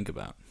to think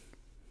about.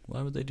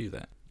 Why would they do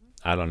that?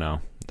 I don't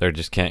know. They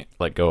just can't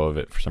let go of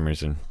it for some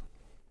reason.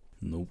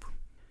 Nope.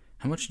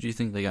 How much do you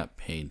think they got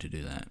paid to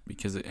do that?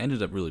 Because it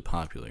ended up really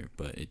popular,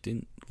 but it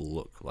didn't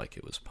look like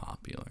it was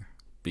popular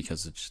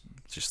because it's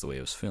just the way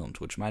it was filmed,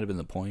 which might have been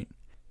the point.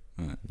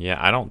 Yeah,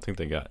 I don't think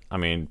they got. I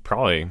mean,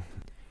 probably.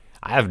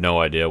 I have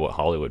no idea what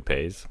Hollywood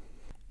pays.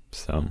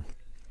 So,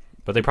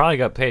 but they probably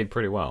got paid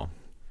pretty well.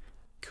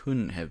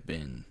 Couldn't have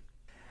been.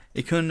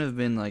 It couldn't have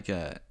been like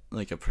a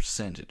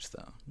percentage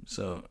though.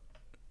 So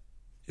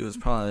it was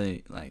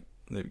probably like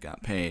they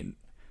got paid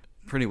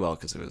pretty well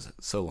because it was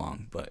so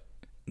long, but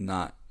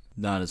not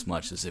as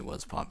much as it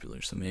was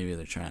popular. So maybe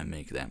they're trying to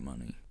make that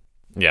money.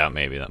 Yeah,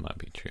 maybe that might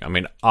be true. I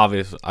mean,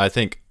 obviously, I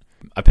think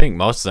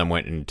most of them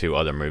went into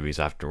other movies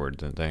afterwards,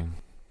 didn't they?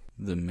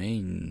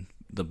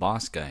 The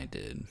boss guy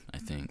did, I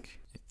think.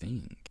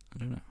 I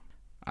don't know.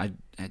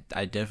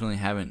 I definitely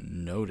haven't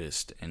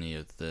noticed any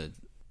of the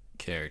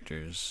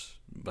characters,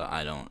 but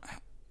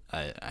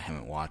I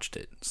haven't watched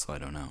it, so I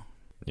don't know.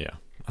 Yeah.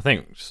 I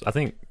think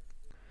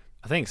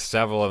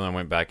several of them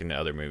went back into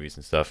other movies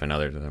and stuff, and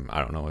others of them, I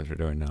don't know what they're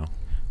doing now.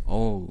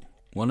 Oh,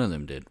 one of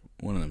them did.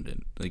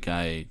 The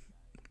guy,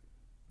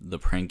 the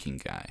pranking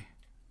guy,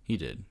 he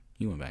did.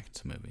 He went back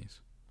into movies.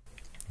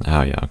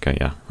 Oh, yeah, okay,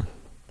 yeah.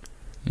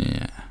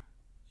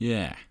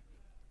 Yeah.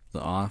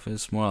 The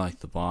Office, more like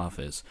The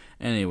Boffice.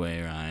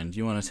 Anyway, Ryan, do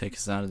you want to take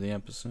us out of the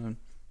episode?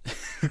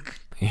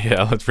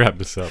 Yeah, let's wrap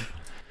this up.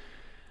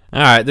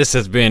 Alright, this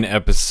has been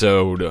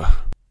episode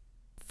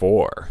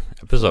 4.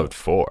 Episode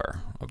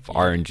 4 of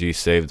RNG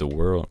Save the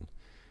World.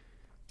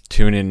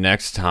 Tune in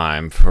next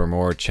time for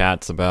more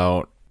chats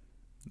about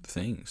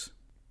things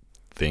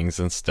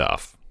and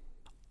stuff.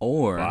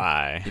 Or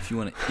bye. If you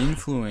want to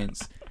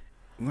influence,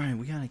 Ryan,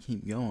 we gotta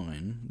keep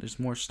going. There's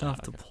more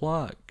stuff to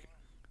plug.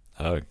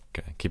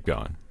 Okay, keep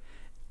going.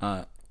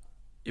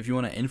 If you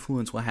want to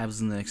influence what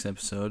happens in the next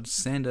episode,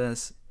 send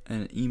us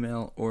an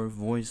email or a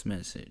voice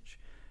message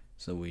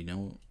so we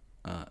know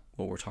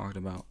what we're talking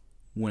about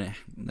when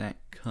that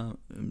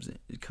comes in.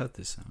 Cut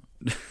this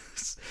out.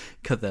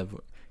 Cut that.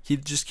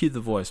 Just keep the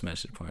voice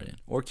message part in,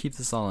 or keep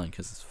this all in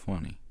because it's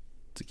funny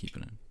to keep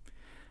it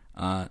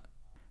in.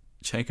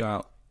 Check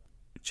out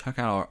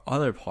our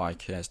other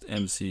podcast,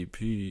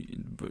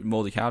 MCP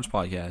Moldy Couch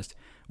Podcast.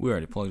 We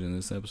already plugged in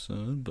this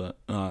episode, but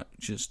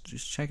just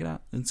check it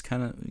out. It's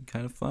kind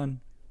of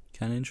fun,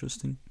 kind of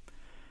interesting.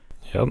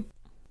 Yep.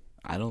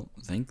 I don't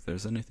think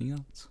there's anything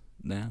else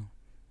now.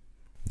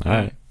 All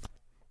right.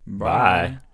 Bye.